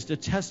stories, the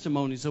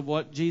testimonies of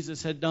what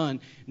Jesus had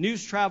done.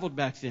 News traveled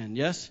back then,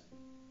 yes?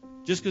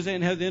 Just because they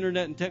didn't have the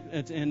internet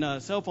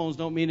and cell phones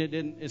don't mean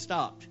it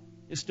stopped.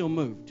 It still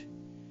moved.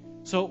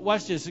 So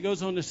watch this. It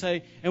goes on to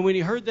say, and when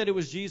he heard that it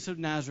was Jesus of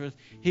Nazareth,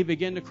 he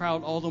began to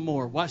crowd all the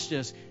more. Watch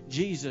this.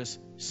 Jesus,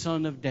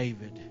 son of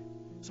David.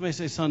 Somebody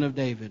say son of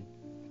David.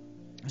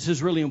 This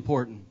is really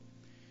important.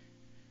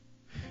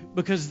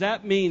 Because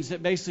that means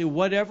that basically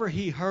whatever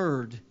he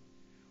heard,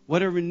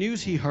 whatever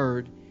news he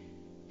heard,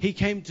 he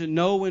came to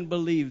know and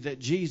believe that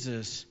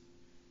Jesus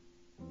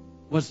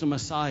was the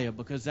Messiah,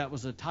 because that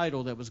was a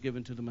title that was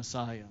given to the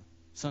Messiah,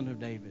 Son of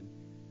David.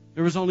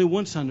 There was only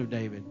one Son of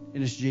David,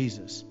 and it's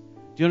Jesus. Do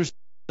you understand?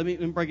 Let me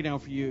break it down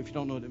for you if you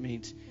don't know what it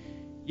means.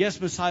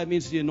 Yes, Messiah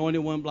means the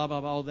anointed one, blah,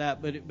 blah, blah, all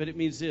that, but it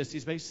means this.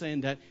 He's basically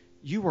saying that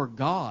you are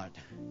God.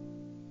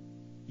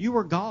 You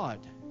are God.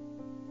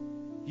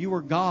 You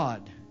are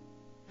God.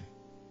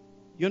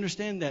 You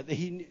understand that?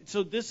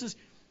 So this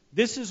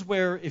is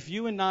where if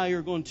you and I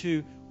are going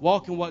to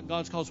walk in what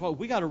God's called us to walk,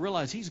 we got to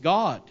realize He's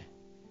God.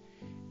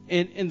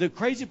 And the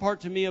crazy part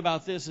to me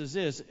about this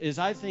is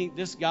I think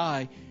this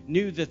guy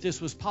knew that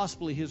this was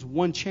possibly his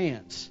one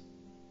chance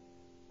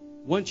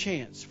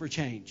for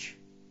change.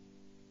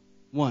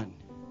 One.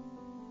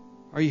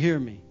 Are you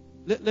hearing me?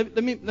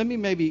 Let me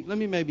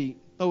maybe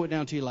throw it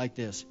down to you like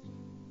this.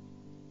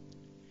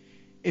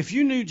 If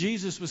you knew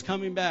Jesus was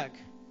coming back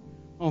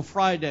on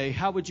Friday,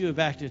 how would you have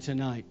acted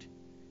tonight?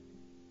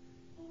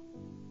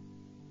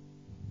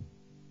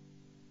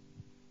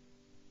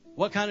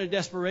 What kind of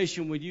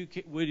desperation would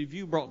have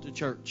you brought to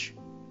church?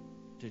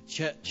 To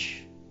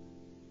church.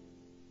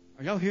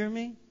 Are y'all hearing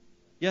me?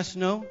 Yes,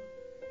 no?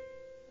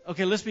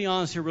 Okay, let's be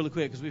honest here really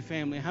quick because we're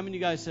family. How many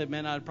of you guys said,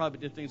 man, I probably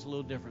did things a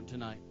little different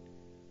tonight?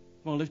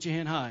 Come on, lift your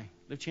hand high.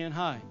 Lift your hand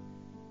high.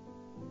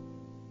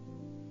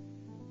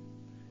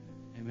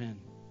 Amen.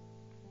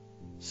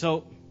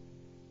 So,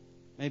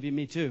 maybe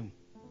me too.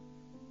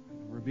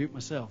 I rebuke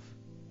myself.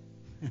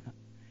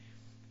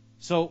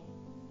 So,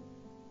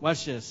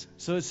 watch this.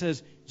 So it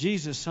says,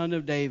 Jesus, Son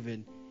of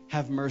David,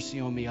 have mercy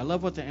on me. I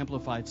love what the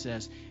Amplified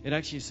says. It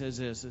actually says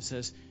this. It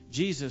says,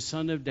 Jesus,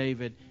 Son of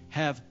David,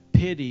 have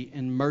pity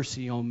and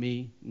mercy on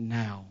me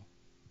now.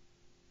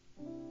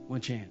 One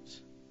chance.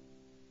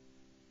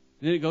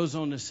 And then it goes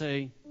on to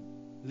say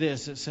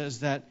this. It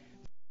says that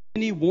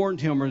many warned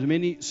him, or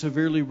many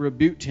severely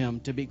rebuked him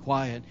to be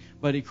quiet,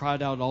 but he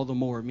cried out all the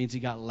more. It means he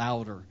got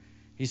louder.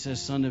 He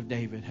says, Son of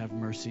David, have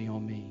mercy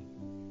on me.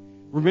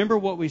 Remember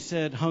what we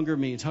said hunger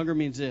means. Hunger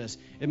means this.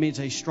 It means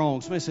a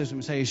strong. Somebody says to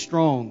me, say a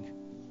strong.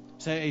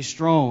 Say a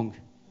strong.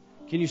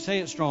 Can you say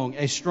it strong?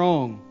 A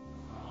strong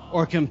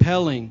or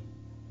compelling.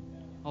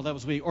 Oh, that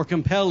was weak. Or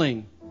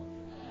compelling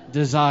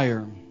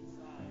desire.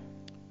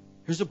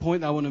 Here's the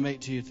point that I want to make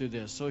to you through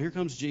this. So here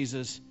comes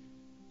Jesus.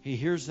 He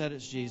hears that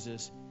it's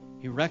Jesus.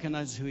 He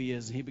recognizes who he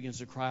is, and he begins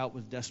to cry out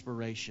with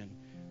desperation.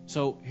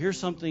 So here's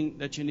something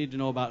that you need to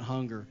know about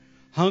hunger.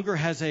 Hunger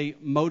has a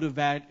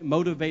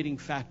motivating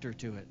factor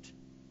to it.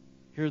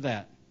 Hear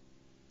that.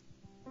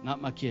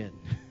 Not my kid.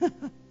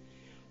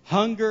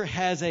 Hunger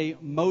has a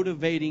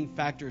motivating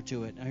factor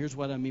to it. Now here's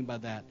what I mean by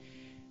that.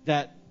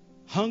 That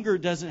hunger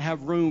doesn't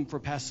have room for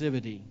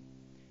passivity.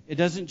 It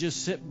doesn't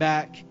just sit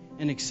back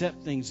and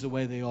accept things the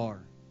way they are.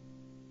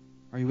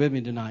 Are you with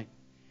me tonight?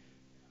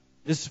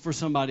 This is for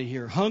somebody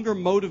here. Hunger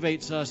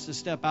motivates us to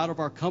step out of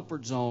our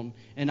comfort zone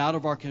and out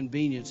of our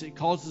convenience. It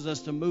causes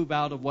us to move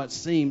out of what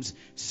seems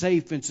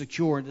safe and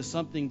secure into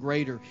something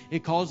greater.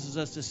 It causes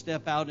us to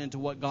step out into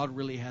what God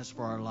really has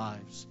for our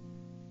lives.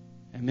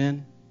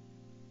 Amen?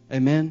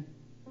 Amen?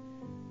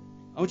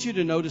 I want you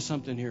to notice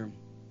something here.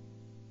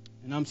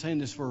 And I'm saying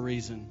this for a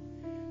reason.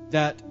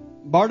 That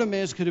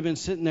Bartimaeus could have been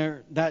sitting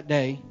there that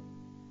day.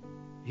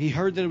 He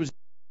heard that it was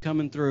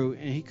coming through.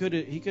 And he could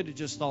have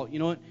just thought, you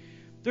know what?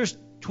 There's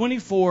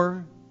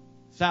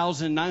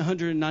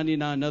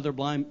 24,999 other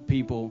blind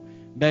people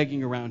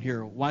begging around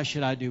here. Why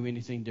should I do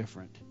anything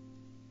different?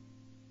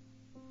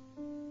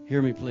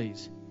 Hear me,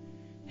 please.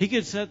 He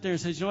could sit there and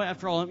say, you know what?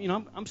 After all,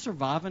 I'm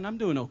surviving. I'm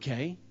doing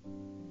okay.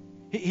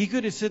 He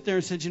could have sit there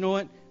and said, you know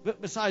what?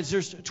 But besides,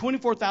 there's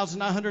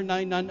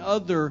 24,999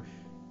 other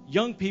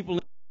young people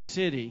in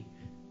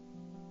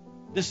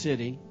this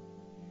city,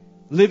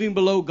 living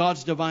below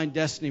God's divine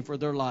destiny for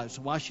their lives.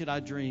 So why should I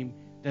dream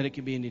that it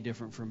can be any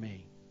different for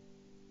me?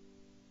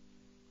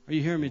 Are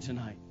you hearing me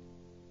tonight?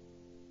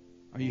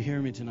 Are you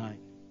hearing me tonight?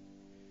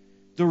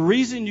 The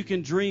reason you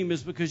can dream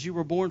is because you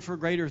were born for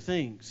greater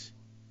things.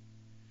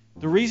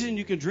 The reason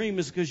you can dream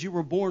is because you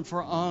were born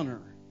for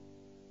honor.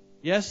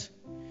 Yes?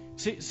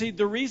 See,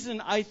 the reason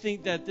I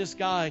think that this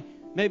guy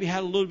maybe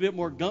had a little bit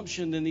more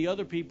gumption than the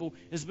other people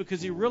is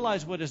because he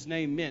realized what his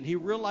name meant. He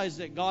realized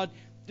that God,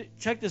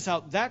 check this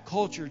out, that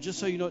culture, just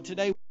so you know,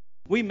 today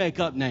we make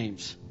up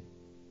names.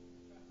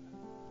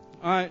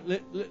 All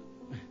right,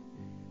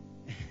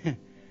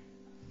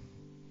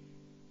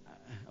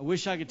 I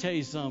wish I could tell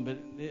you some, but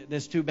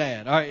that's too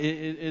bad. All right,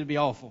 it'd be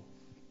awful.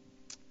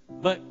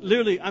 But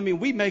literally,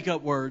 we make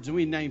up words and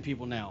we name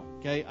people now.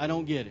 Okay, I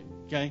don't get it.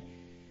 Okay,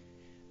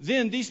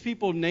 then these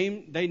people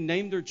named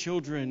their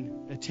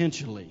children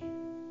intentionally.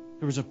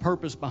 There was a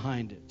purpose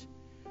behind it.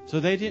 So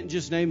they didn't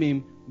just name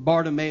him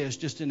Bartimaeus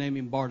just to name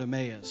him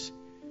Bartimaeus.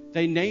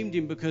 They named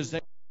him because they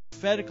were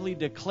prophetically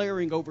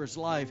declaring over his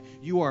life,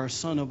 "You are a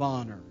son of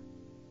honor."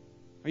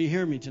 Are you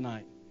hearing me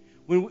tonight?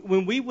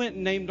 When we went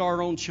and named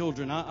our own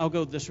children, I'll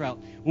go this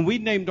route. When we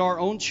named our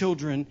own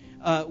children,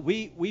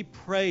 we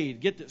prayed,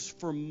 get this,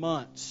 for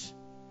months.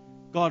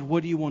 God,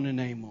 what do you want to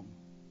name them?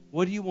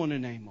 What do you want to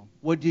name them?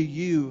 What do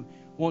you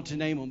want to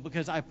name them?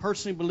 Because I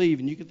personally believe,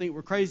 and you can think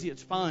we're crazy,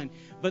 it's fine,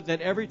 but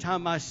that every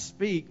time I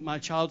speak my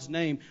child's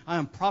name, I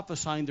am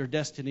prophesying their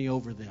destiny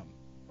over them.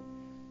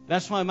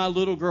 That's why my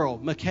little girl,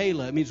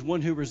 Michaela, it means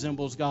one who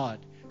resembles God.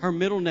 Her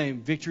middle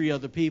name, Victory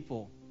of the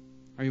People.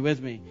 Are you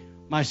with me?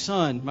 My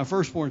son, my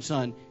firstborn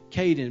son,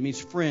 Quinton, means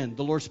friend.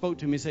 The Lord spoke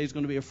to me and said he's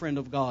going to be a friend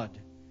of God.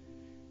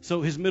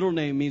 So his middle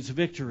name means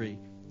victory.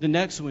 The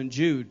next one,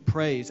 Jude,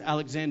 praise.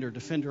 Alexander,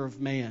 defender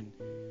of man.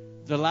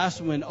 The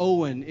last one,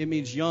 Owen, it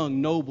means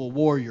young, noble,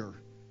 warrior.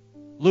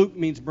 Luke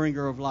means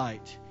bringer of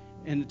light.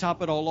 And to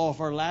top it all off,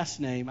 our last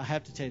name, I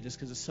have to tell you this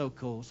because it's so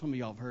cool. Some of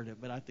y'all have heard it,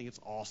 but I think it's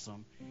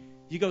awesome.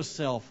 You go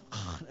Self.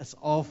 That's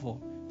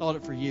awful. Thought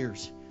it for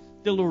years.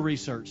 Did a little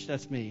research.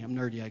 That's me. I'm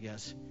nerdy, I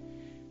guess.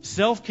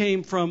 Self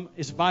came from,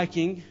 it's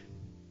Viking.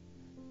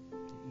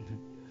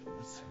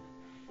 It's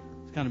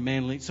kind of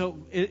manly. So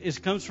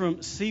it comes from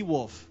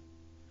Seawolf.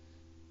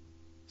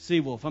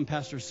 Seawolf. I'm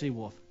Pastor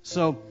Seawolf.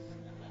 So,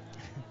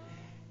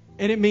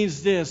 and it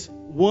means this: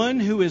 one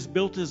who has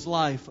built his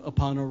life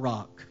upon a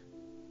rock.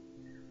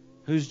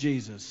 Who's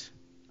Jesus?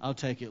 I'll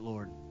take it,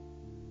 Lord.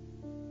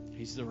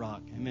 He's the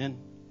rock. Amen.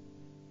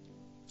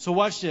 So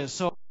watch this.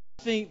 So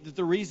I think that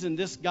the reason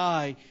this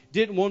guy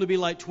didn't want to be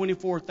like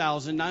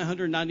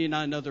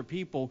 24,999 other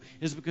people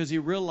is because he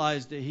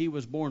realized that he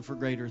was born for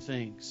greater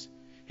things.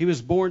 He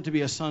was born to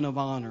be a son of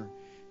honor.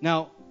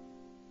 Now,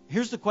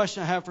 here's the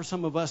question I have for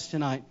some of us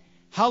tonight.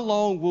 How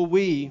long will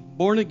we,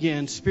 born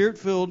again,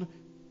 spirit-filled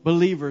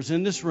believers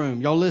in this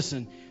room, y'all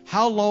listen,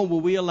 how long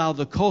will we allow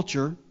the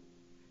culture,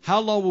 how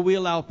long will we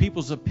allow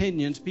people's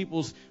opinions,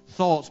 people's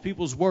thoughts,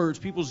 people's words,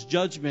 people's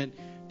judgment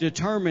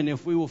determine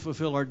if we will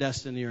fulfill our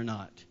destiny or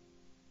not?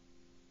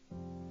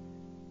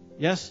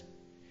 Yes?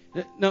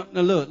 No,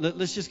 look,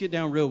 let's just get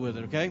down real with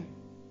it, okay?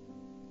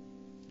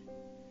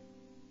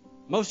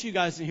 Most of you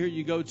guys in here,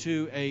 you go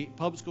to a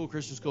public school,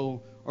 Christian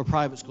school, or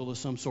private school of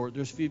some sort.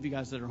 There's a few of you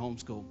guys that are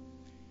homeschooled.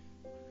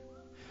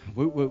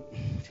 Whoop, whoop.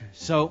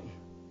 So,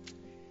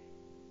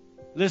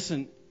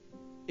 listen,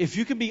 if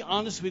you can be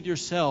honest with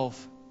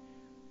yourself,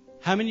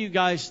 how many of you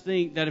guys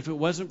think that if it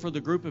wasn't for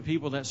the group of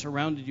people that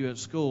surrounded you at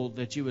school,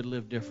 that you would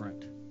live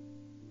different?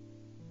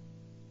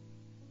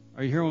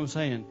 Are you hearing what I'm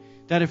saying?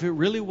 That if it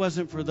really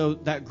wasn't for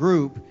that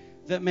group,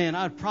 that, man,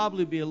 I'd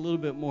probably be a little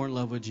bit more in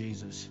love with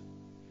Jesus.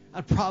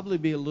 I'd probably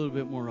be a little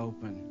bit more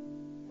open.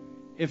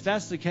 If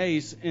that's the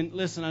case, and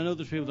listen, I know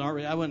there's people that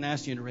aren't, I wouldn't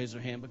ask you to raise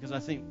their hand because I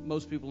think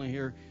most people in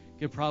here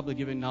could probably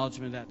give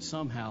acknowledgement that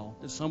somehow,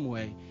 in some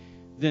way,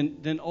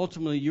 then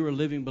ultimately you are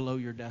living below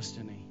your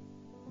destiny.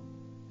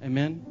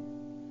 Amen?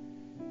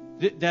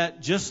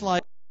 That just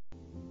like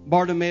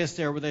Bartimaeus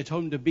there, where they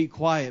told him to be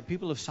quiet,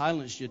 people have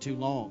silenced you too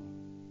long.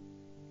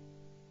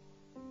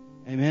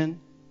 Amen?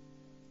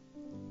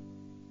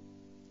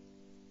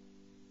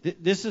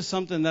 This is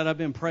something that I've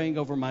been praying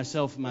over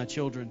myself and my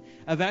children.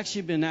 I've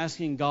actually been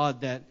asking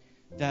God that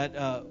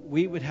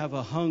we would have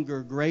a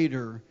hunger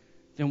greater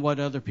than what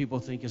other people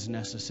think is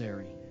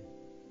necessary.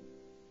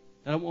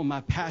 That I want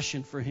my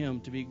passion for Him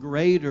to be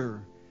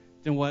greater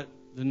than what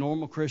the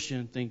normal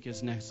Christian think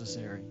is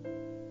necessary.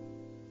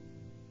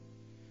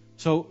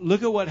 So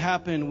look at what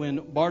happened when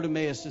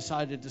Bartimaeus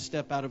decided to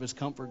step out of his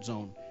comfort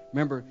zone.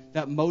 Remember,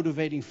 that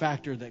motivating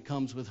factor that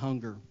comes with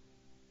hunger.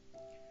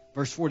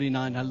 Verse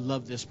 49, I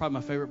love this. Probably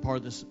my favorite part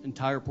of this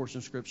entire portion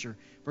of Scripture.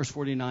 Verse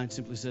 49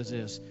 simply says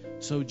this: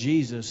 so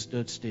Jesus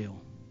stood still.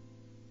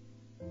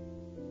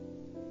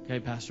 Okay,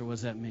 Pastor, what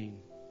does that mean?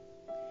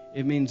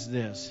 It means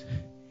this.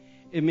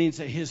 It means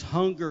that his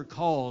hunger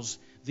caused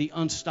the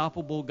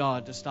unstoppable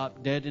God to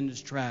stop dead in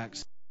his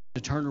tracks,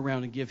 to turn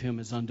around and give him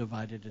his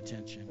undivided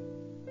attention.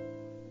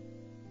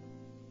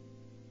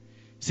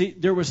 See,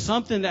 there was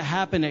something that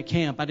happened at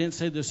camp. I didn't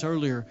say this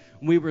earlier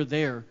when we were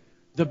there.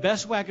 The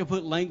best way I could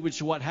put language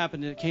to what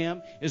happened at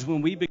camp is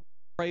when we began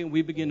to pray and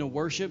we began to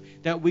worship,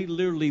 that we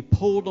literally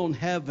pulled on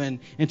heaven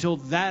until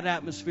that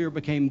atmosphere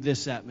became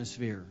this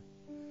atmosphere.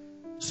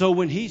 So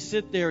when he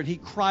sit there and he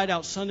cried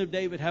out, Son of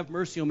David, have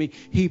mercy on me,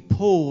 he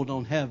pulled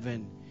on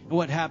heaven. And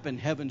what happened?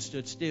 Heaven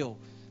stood still.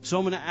 So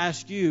I'm going to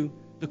ask you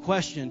the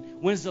question: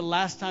 when's the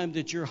last time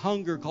that your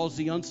hunger caused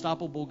the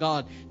unstoppable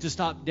God to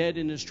stop dead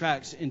in his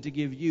tracks and to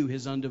give you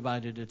his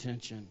undivided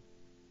attention?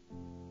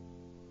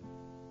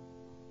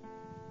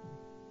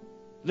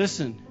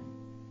 Listen,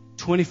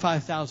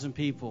 25,000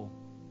 people,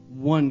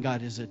 one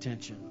got his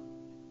attention.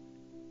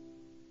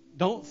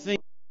 Don't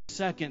think for a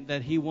second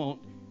that he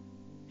won't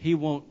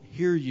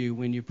hear you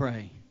when you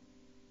pray.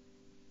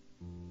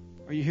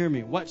 Are you hearing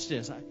me? Watch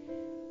this.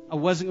 I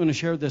wasn't going to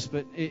share this,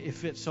 but it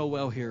fits so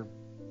well here.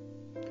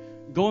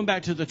 Going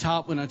back to the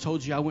top when I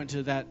told you I went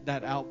to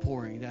that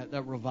outpouring,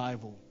 that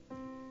revival.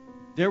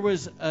 There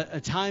was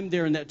a time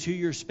there in that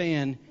 2-year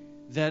span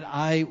that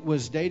I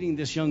was dating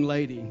this young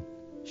lady.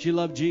 She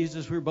loved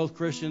Jesus. We were both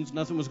Christians.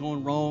 Nothing was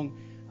going wrong.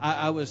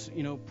 I was,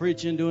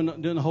 preaching, doing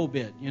the whole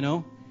bit,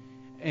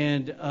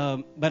 And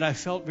but I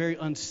felt very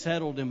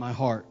unsettled in my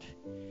heart.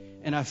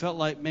 And I felt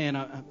like,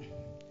 man,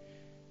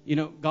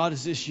 God,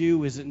 is this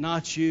you? Is it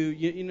not you?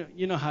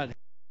 You know how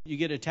you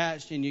get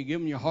attached and you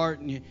give him your heart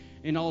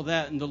and all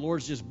that, and the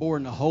Lord's just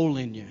boring a hole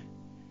in you,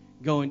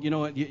 going, you know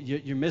what,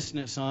 you're missing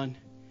it, son.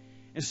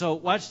 And so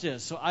watch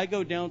this. So I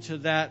go down to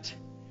that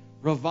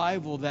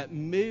revival that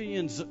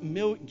millions of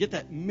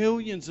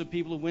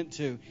people went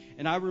to.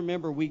 And I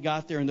remember we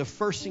got there, and the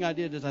first thing I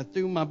did is I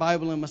threw my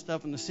Bible and my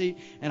stuff in the seat,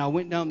 and I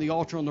went down the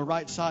altar on the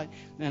right side,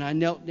 and I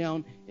knelt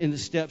down in the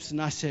steps, and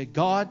I said,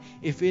 God,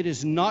 if it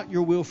is not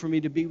your will for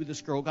me to be with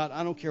this girl, God,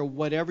 I don't care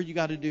whatever you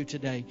got to do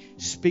today,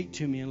 speak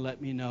to me and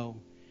let me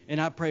know. And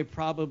I prayed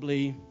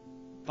probably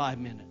 5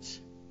 minutes.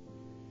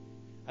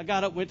 I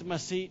got up, went to my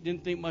seat,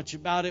 didn't think much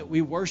about it.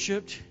 We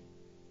worshiped.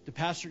 The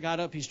pastor got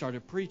up. He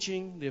started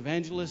preaching, the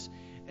evangelist.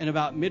 And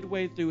about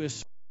midway through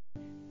his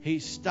sermon, he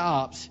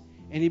stops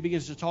and he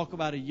begins to talk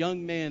about a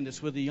young man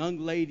that's with a young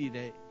lady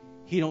that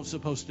he don't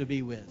supposed to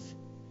be with.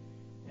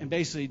 And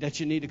basically that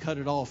you need to cut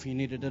it off. You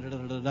need to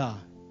da-da-da-da-da.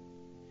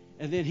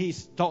 And then he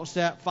talks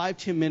that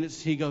 5-10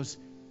 minutes. He goes,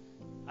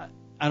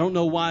 I don't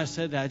know why I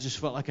said that. I just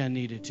felt like I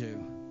needed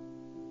to.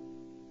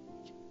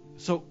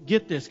 So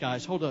get this,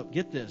 guys. Hold up.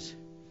 Get this.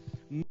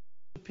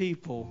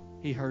 People,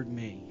 he heard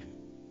me.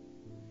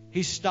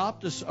 He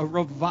stopped a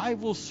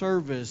revival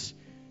service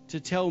to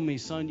tell me,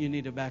 son, you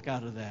need to back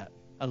out of that.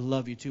 I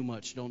love you too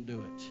much. Don't do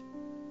it.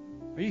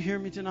 Are you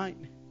hearing me tonight?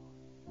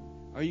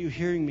 Are you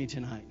hearing me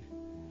tonight?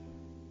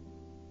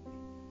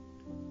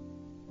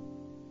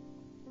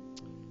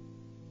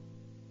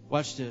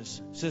 Watch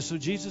this. It says, so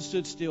Jesus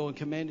stood still and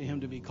commanded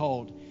him to be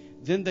called.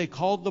 Then they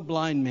called the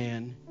blind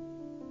man,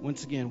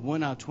 once again,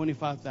 1 out of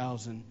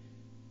 25,000,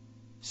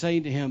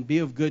 saying to him, be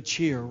of good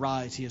cheer,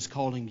 rise, he is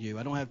calling you.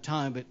 I don't have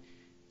time, but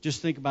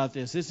just think about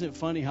this. Isn't it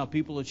funny how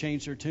people will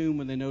change their tune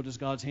when they notice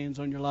God's hands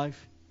on your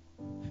life?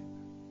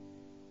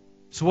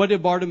 So what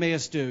did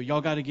Bartimaeus do?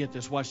 Y'all got to get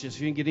this. Watch this.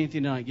 If you didn't get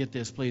anything tonight, get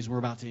this, please. We're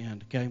about to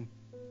end, okay?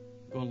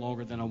 Going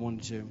longer than I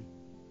wanted to.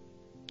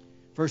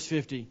 Verse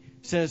 50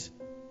 says,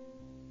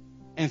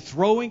 and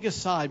throwing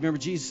aside, remember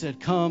Jesus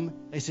said, come.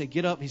 They said,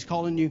 get up. He's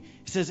calling you.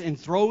 He says, and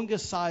throwing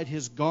aside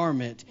his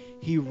garment,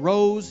 he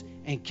rose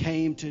and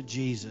came to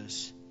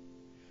Jesus.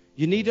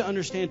 You need to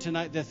understand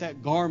tonight that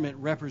that garment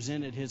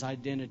represented his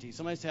identity.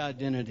 Somebody say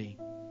identity.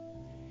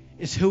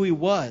 It's who he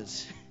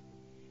was.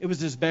 It was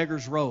his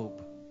beggar's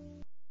robe.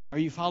 Are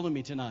you following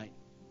me tonight?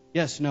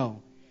 Yes,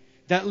 no.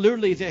 That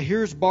literally, that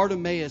here's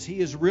Bartimaeus.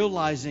 He is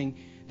realizing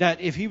that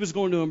if he was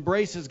going to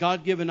embrace his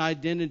God-given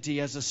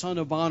identity as a son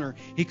of honor,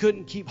 he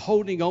couldn't keep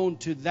holding on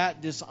to that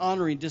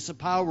dishonoring,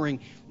 disempowering,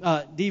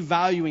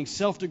 devaluing,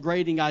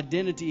 self-degrading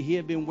identity he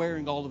had been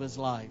wearing all of his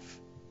life.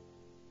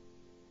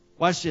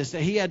 Watch this.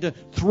 That he had to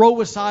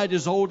throw aside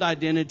his old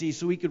identity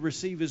so he could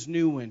receive his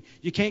new one.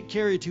 You can't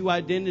carry two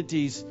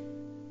identities.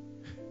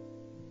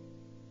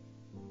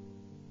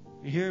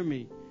 You hear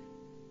me?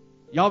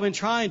 Y'all been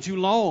trying too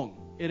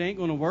long. It ain't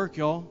going to work,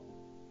 y'all.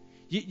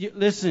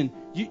 Listen,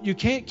 you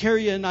can't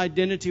carry an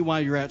identity while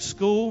you're at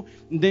school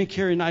and then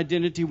carry an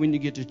identity when you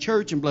get to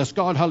church and bless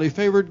God, highly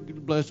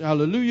favored, bless,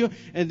 hallelujah,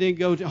 and then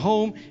go to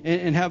home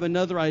and have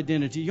another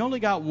identity. You only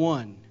got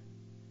one.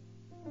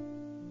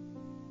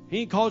 He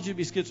ain't called you to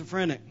be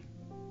schizophrenic.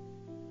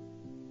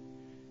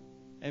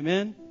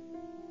 Amen?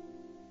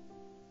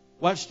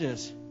 Watch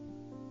this.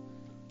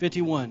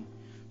 51.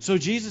 So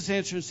Jesus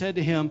answered and said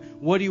to him,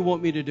 what do you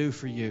want me to do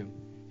for you?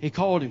 He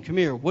called him, come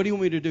here, what do you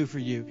want me to do for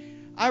you?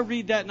 I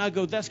read that and I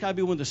go, that's got to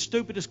be one of the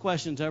stupidest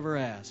questions ever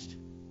asked.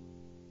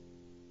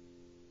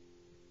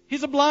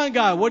 He's a blind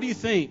guy. What do you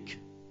think?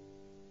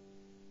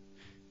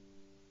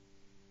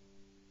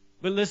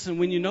 But listen,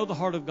 when you know the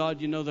heart of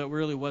God, you know that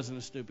really wasn't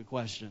a stupid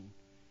question.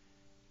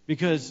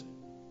 Because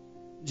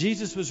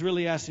Jesus was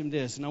really asking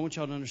this, and I want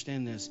y'all to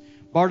understand this.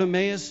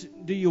 Bartimaeus,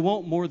 do you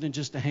want more than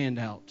just a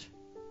handout?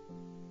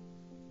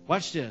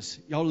 Watch this.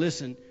 Y'all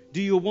listen.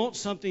 Do you want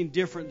something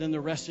different than the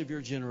rest of your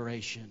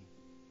generation?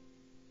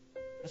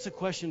 That's a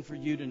question for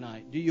you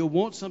tonight. Do you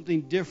want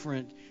something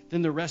different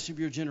than the rest of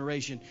your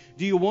generation?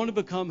 Do you want to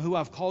become who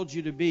I've called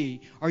you to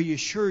be? Are you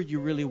sure you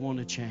really want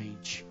to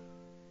change?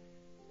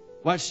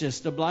 Watch this.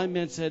 The blind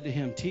man said to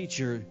him,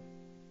 teacher,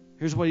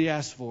 here's what he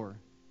asked for,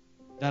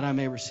 that I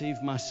may receive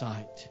my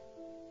sight.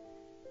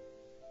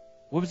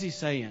 What was he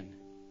saying?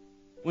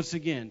 Once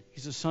again,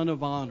 he's a son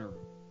of honor,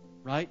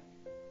 right?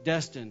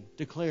 Destined,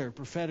 declared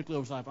prophetically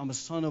over his life, I'm a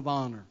son of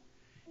honor.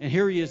 And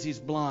here he is, he's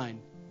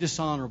blind,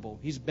 dishonorable,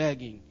 he's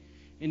begging.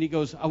 And he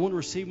goes, I want to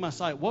receive my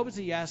sight. What was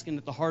he asking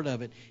at the heart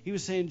of it? He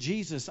was saying,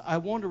 Jesus, I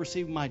want to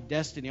receive my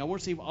destiny. I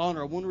want to receive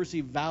honor. I want to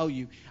receive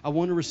value. I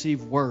want to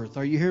receive worth.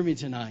 Are you hearing me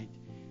tonight?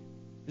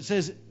 It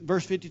says,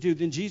 verse 52,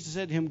 then Jesus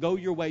said to him, go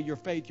your way, your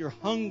faith, your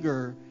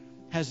hunger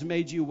has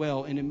made you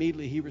well. And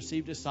immediately he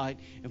received his sight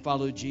and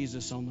followed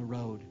Jesus on the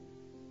road.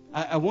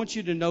 I want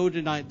you to know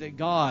tonight that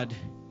God,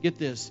 get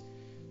this,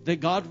 that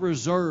God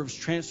reserves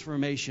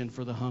transformation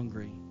for the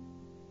hungry.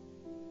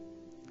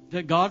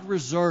 That God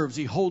reserves,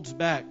 He holds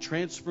back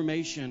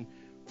transformation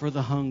for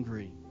the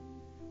hungry.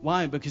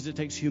 Why? Because it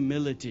takes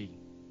humility.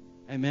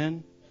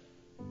 Amen?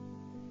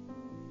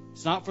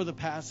 It's not for the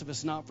passive.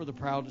 It's not for the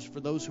proud. It's for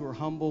those who are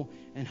humble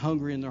and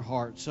hungry in their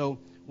heart. So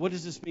what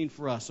does this mean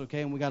for us?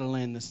 Okay, and we got to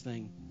land this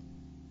thing.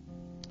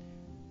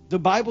 The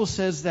Bible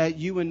says that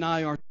you and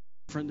I are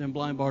different than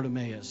blind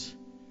Bartimaeus.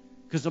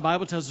 Because the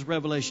Bible tells us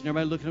Revelation.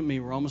 Everybody looking at me.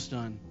 We're almost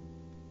done.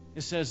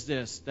 It says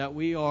this, that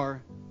we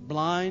are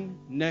blind,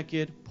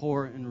 naked,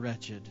 poor, and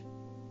wretched.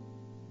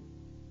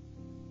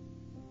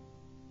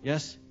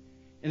 Yes?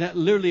 And that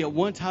literally at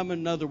one time or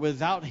another,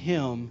 without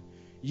Him,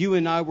 you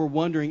and I were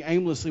wandering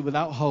aimlessly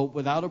without hope,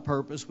 without a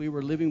purpose. We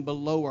were living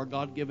below our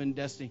God-given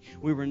destiny.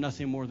 We were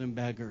nothing more than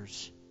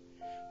beggars.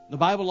 The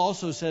Bible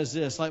also says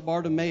this, like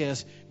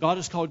Bartimaeus, God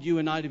has called you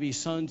and I to be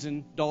sons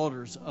and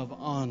daughters of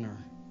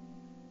honor.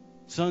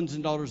 Sons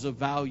and daughters of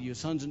value,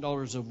 sons and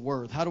daughters of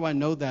worth. How do I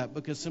know that?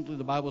 Because simply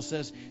the Bible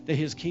says that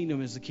his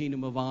kingdom is the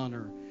kingdom of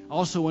honor. I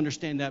also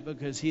understand that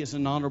because he is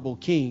an honorable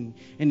king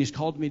and he's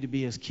called me to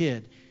be his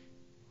kid.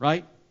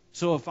 Right?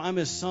 So if I'm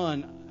his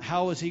son,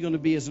 how is he going to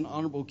be as an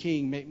honorable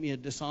king make me a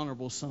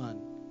dishonorable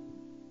son?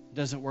 It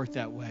doesn't work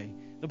that way.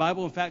 The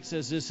Bible, in fact,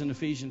 says this in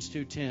Ephesians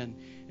 2:10.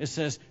 It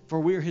says, for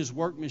we are his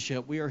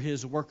workmanship. We are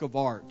his work of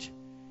art.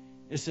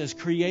 It says,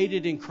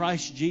 created in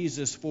Christ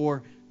Jesus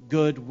for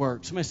good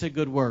works. Somebody say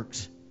good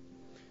works.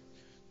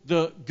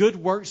 The good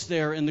works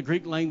there in the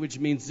Greek language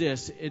means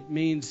this. It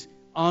means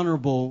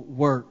honorable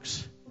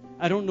works.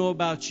 I don't know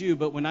about you,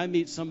 but when I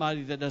meet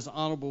somebody that does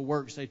honorable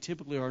works, they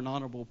typically are an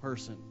honorable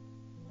person.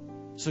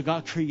 So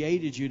God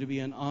created you to be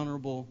an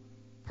honorable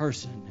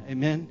person.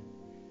 Amen?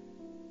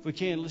 If we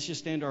can, let's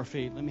just stand to our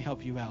feet. Let me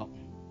help you out.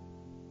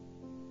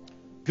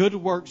 Good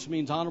works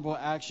means honorable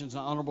actions,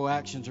 and honorable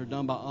actions are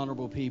done by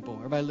honorable people.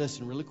 Everybody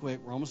listen really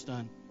quick. We're almost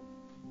done.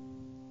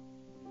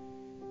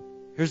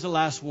 Here's the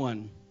last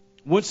one.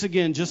 Once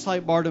again, just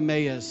like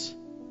Bartimaeus,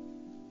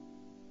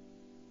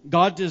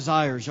 God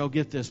desires, y'all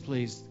get this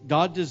please,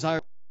 God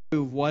desires to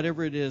remove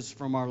whatever it is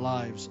from our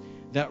lives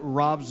that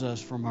robs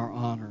us from our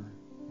honor.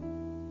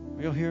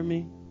 Are y'all hearing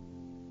me?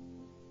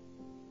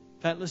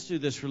 In fact, let's do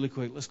this really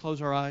quick. Let's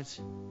close our eyes.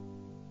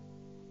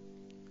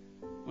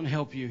 I want to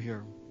help you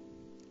here.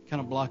 Kind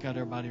of block out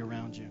everybody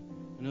around you.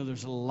 I know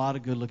there's a lot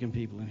of good-looking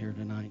people in here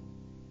tonight.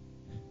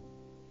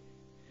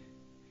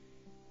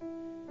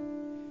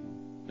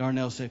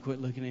 Darnell said, quit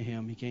looking at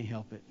him. He can't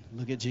help it.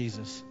 Look at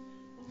Jesus.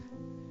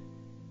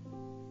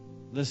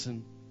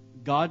 Listen,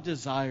 God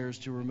desires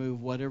to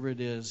remove whatever it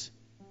is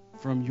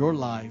from your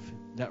life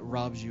that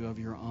robs you of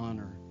your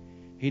honor.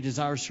 He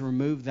desires to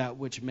remove that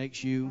which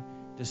makes you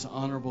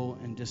dishonorable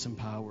and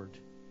disempowered.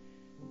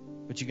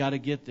 But you got to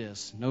get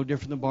this. No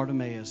different than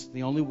Bartimaeus.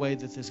 The only way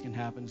that this can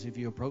happen is if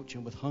you approach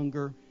him with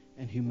hunger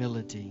and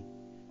humility.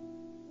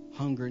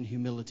 Hunger and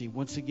humility.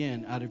 Once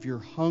again, out of your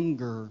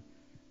hunger,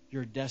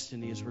 your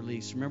destiny is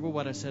released. Remember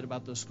what I said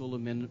about those School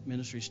of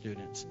Ministry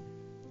students.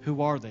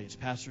 Who are they? It's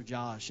Pastor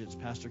Josh. It's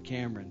Pastor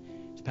Cameron.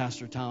 It's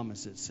Pastor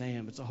Thomas. It's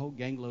Sam. It's a whole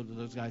gangload of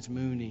those guys.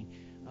 Mooney.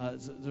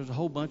 There's a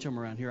whole bunch of them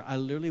around here. I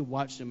literally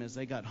watched them as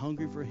they got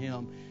hungry for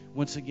him.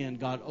 Once again,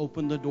 God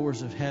opened the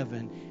doors of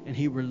heaven and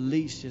he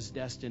released his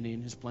destiny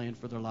and his plan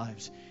for their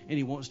lives. And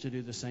he wants to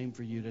do the same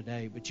for you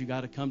today. But you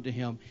got to come to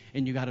him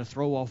and you got to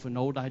throw off an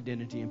old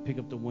identity and pick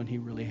up the one he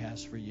really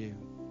has for you.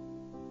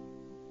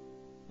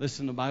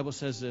 Listen, the Bible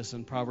says this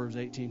in Proverbs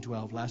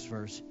 18:12, last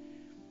verse.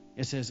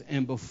 It says,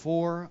 and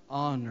before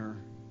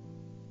honor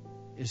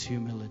is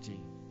humility.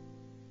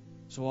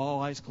 So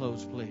all eyes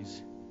closed,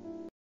 please.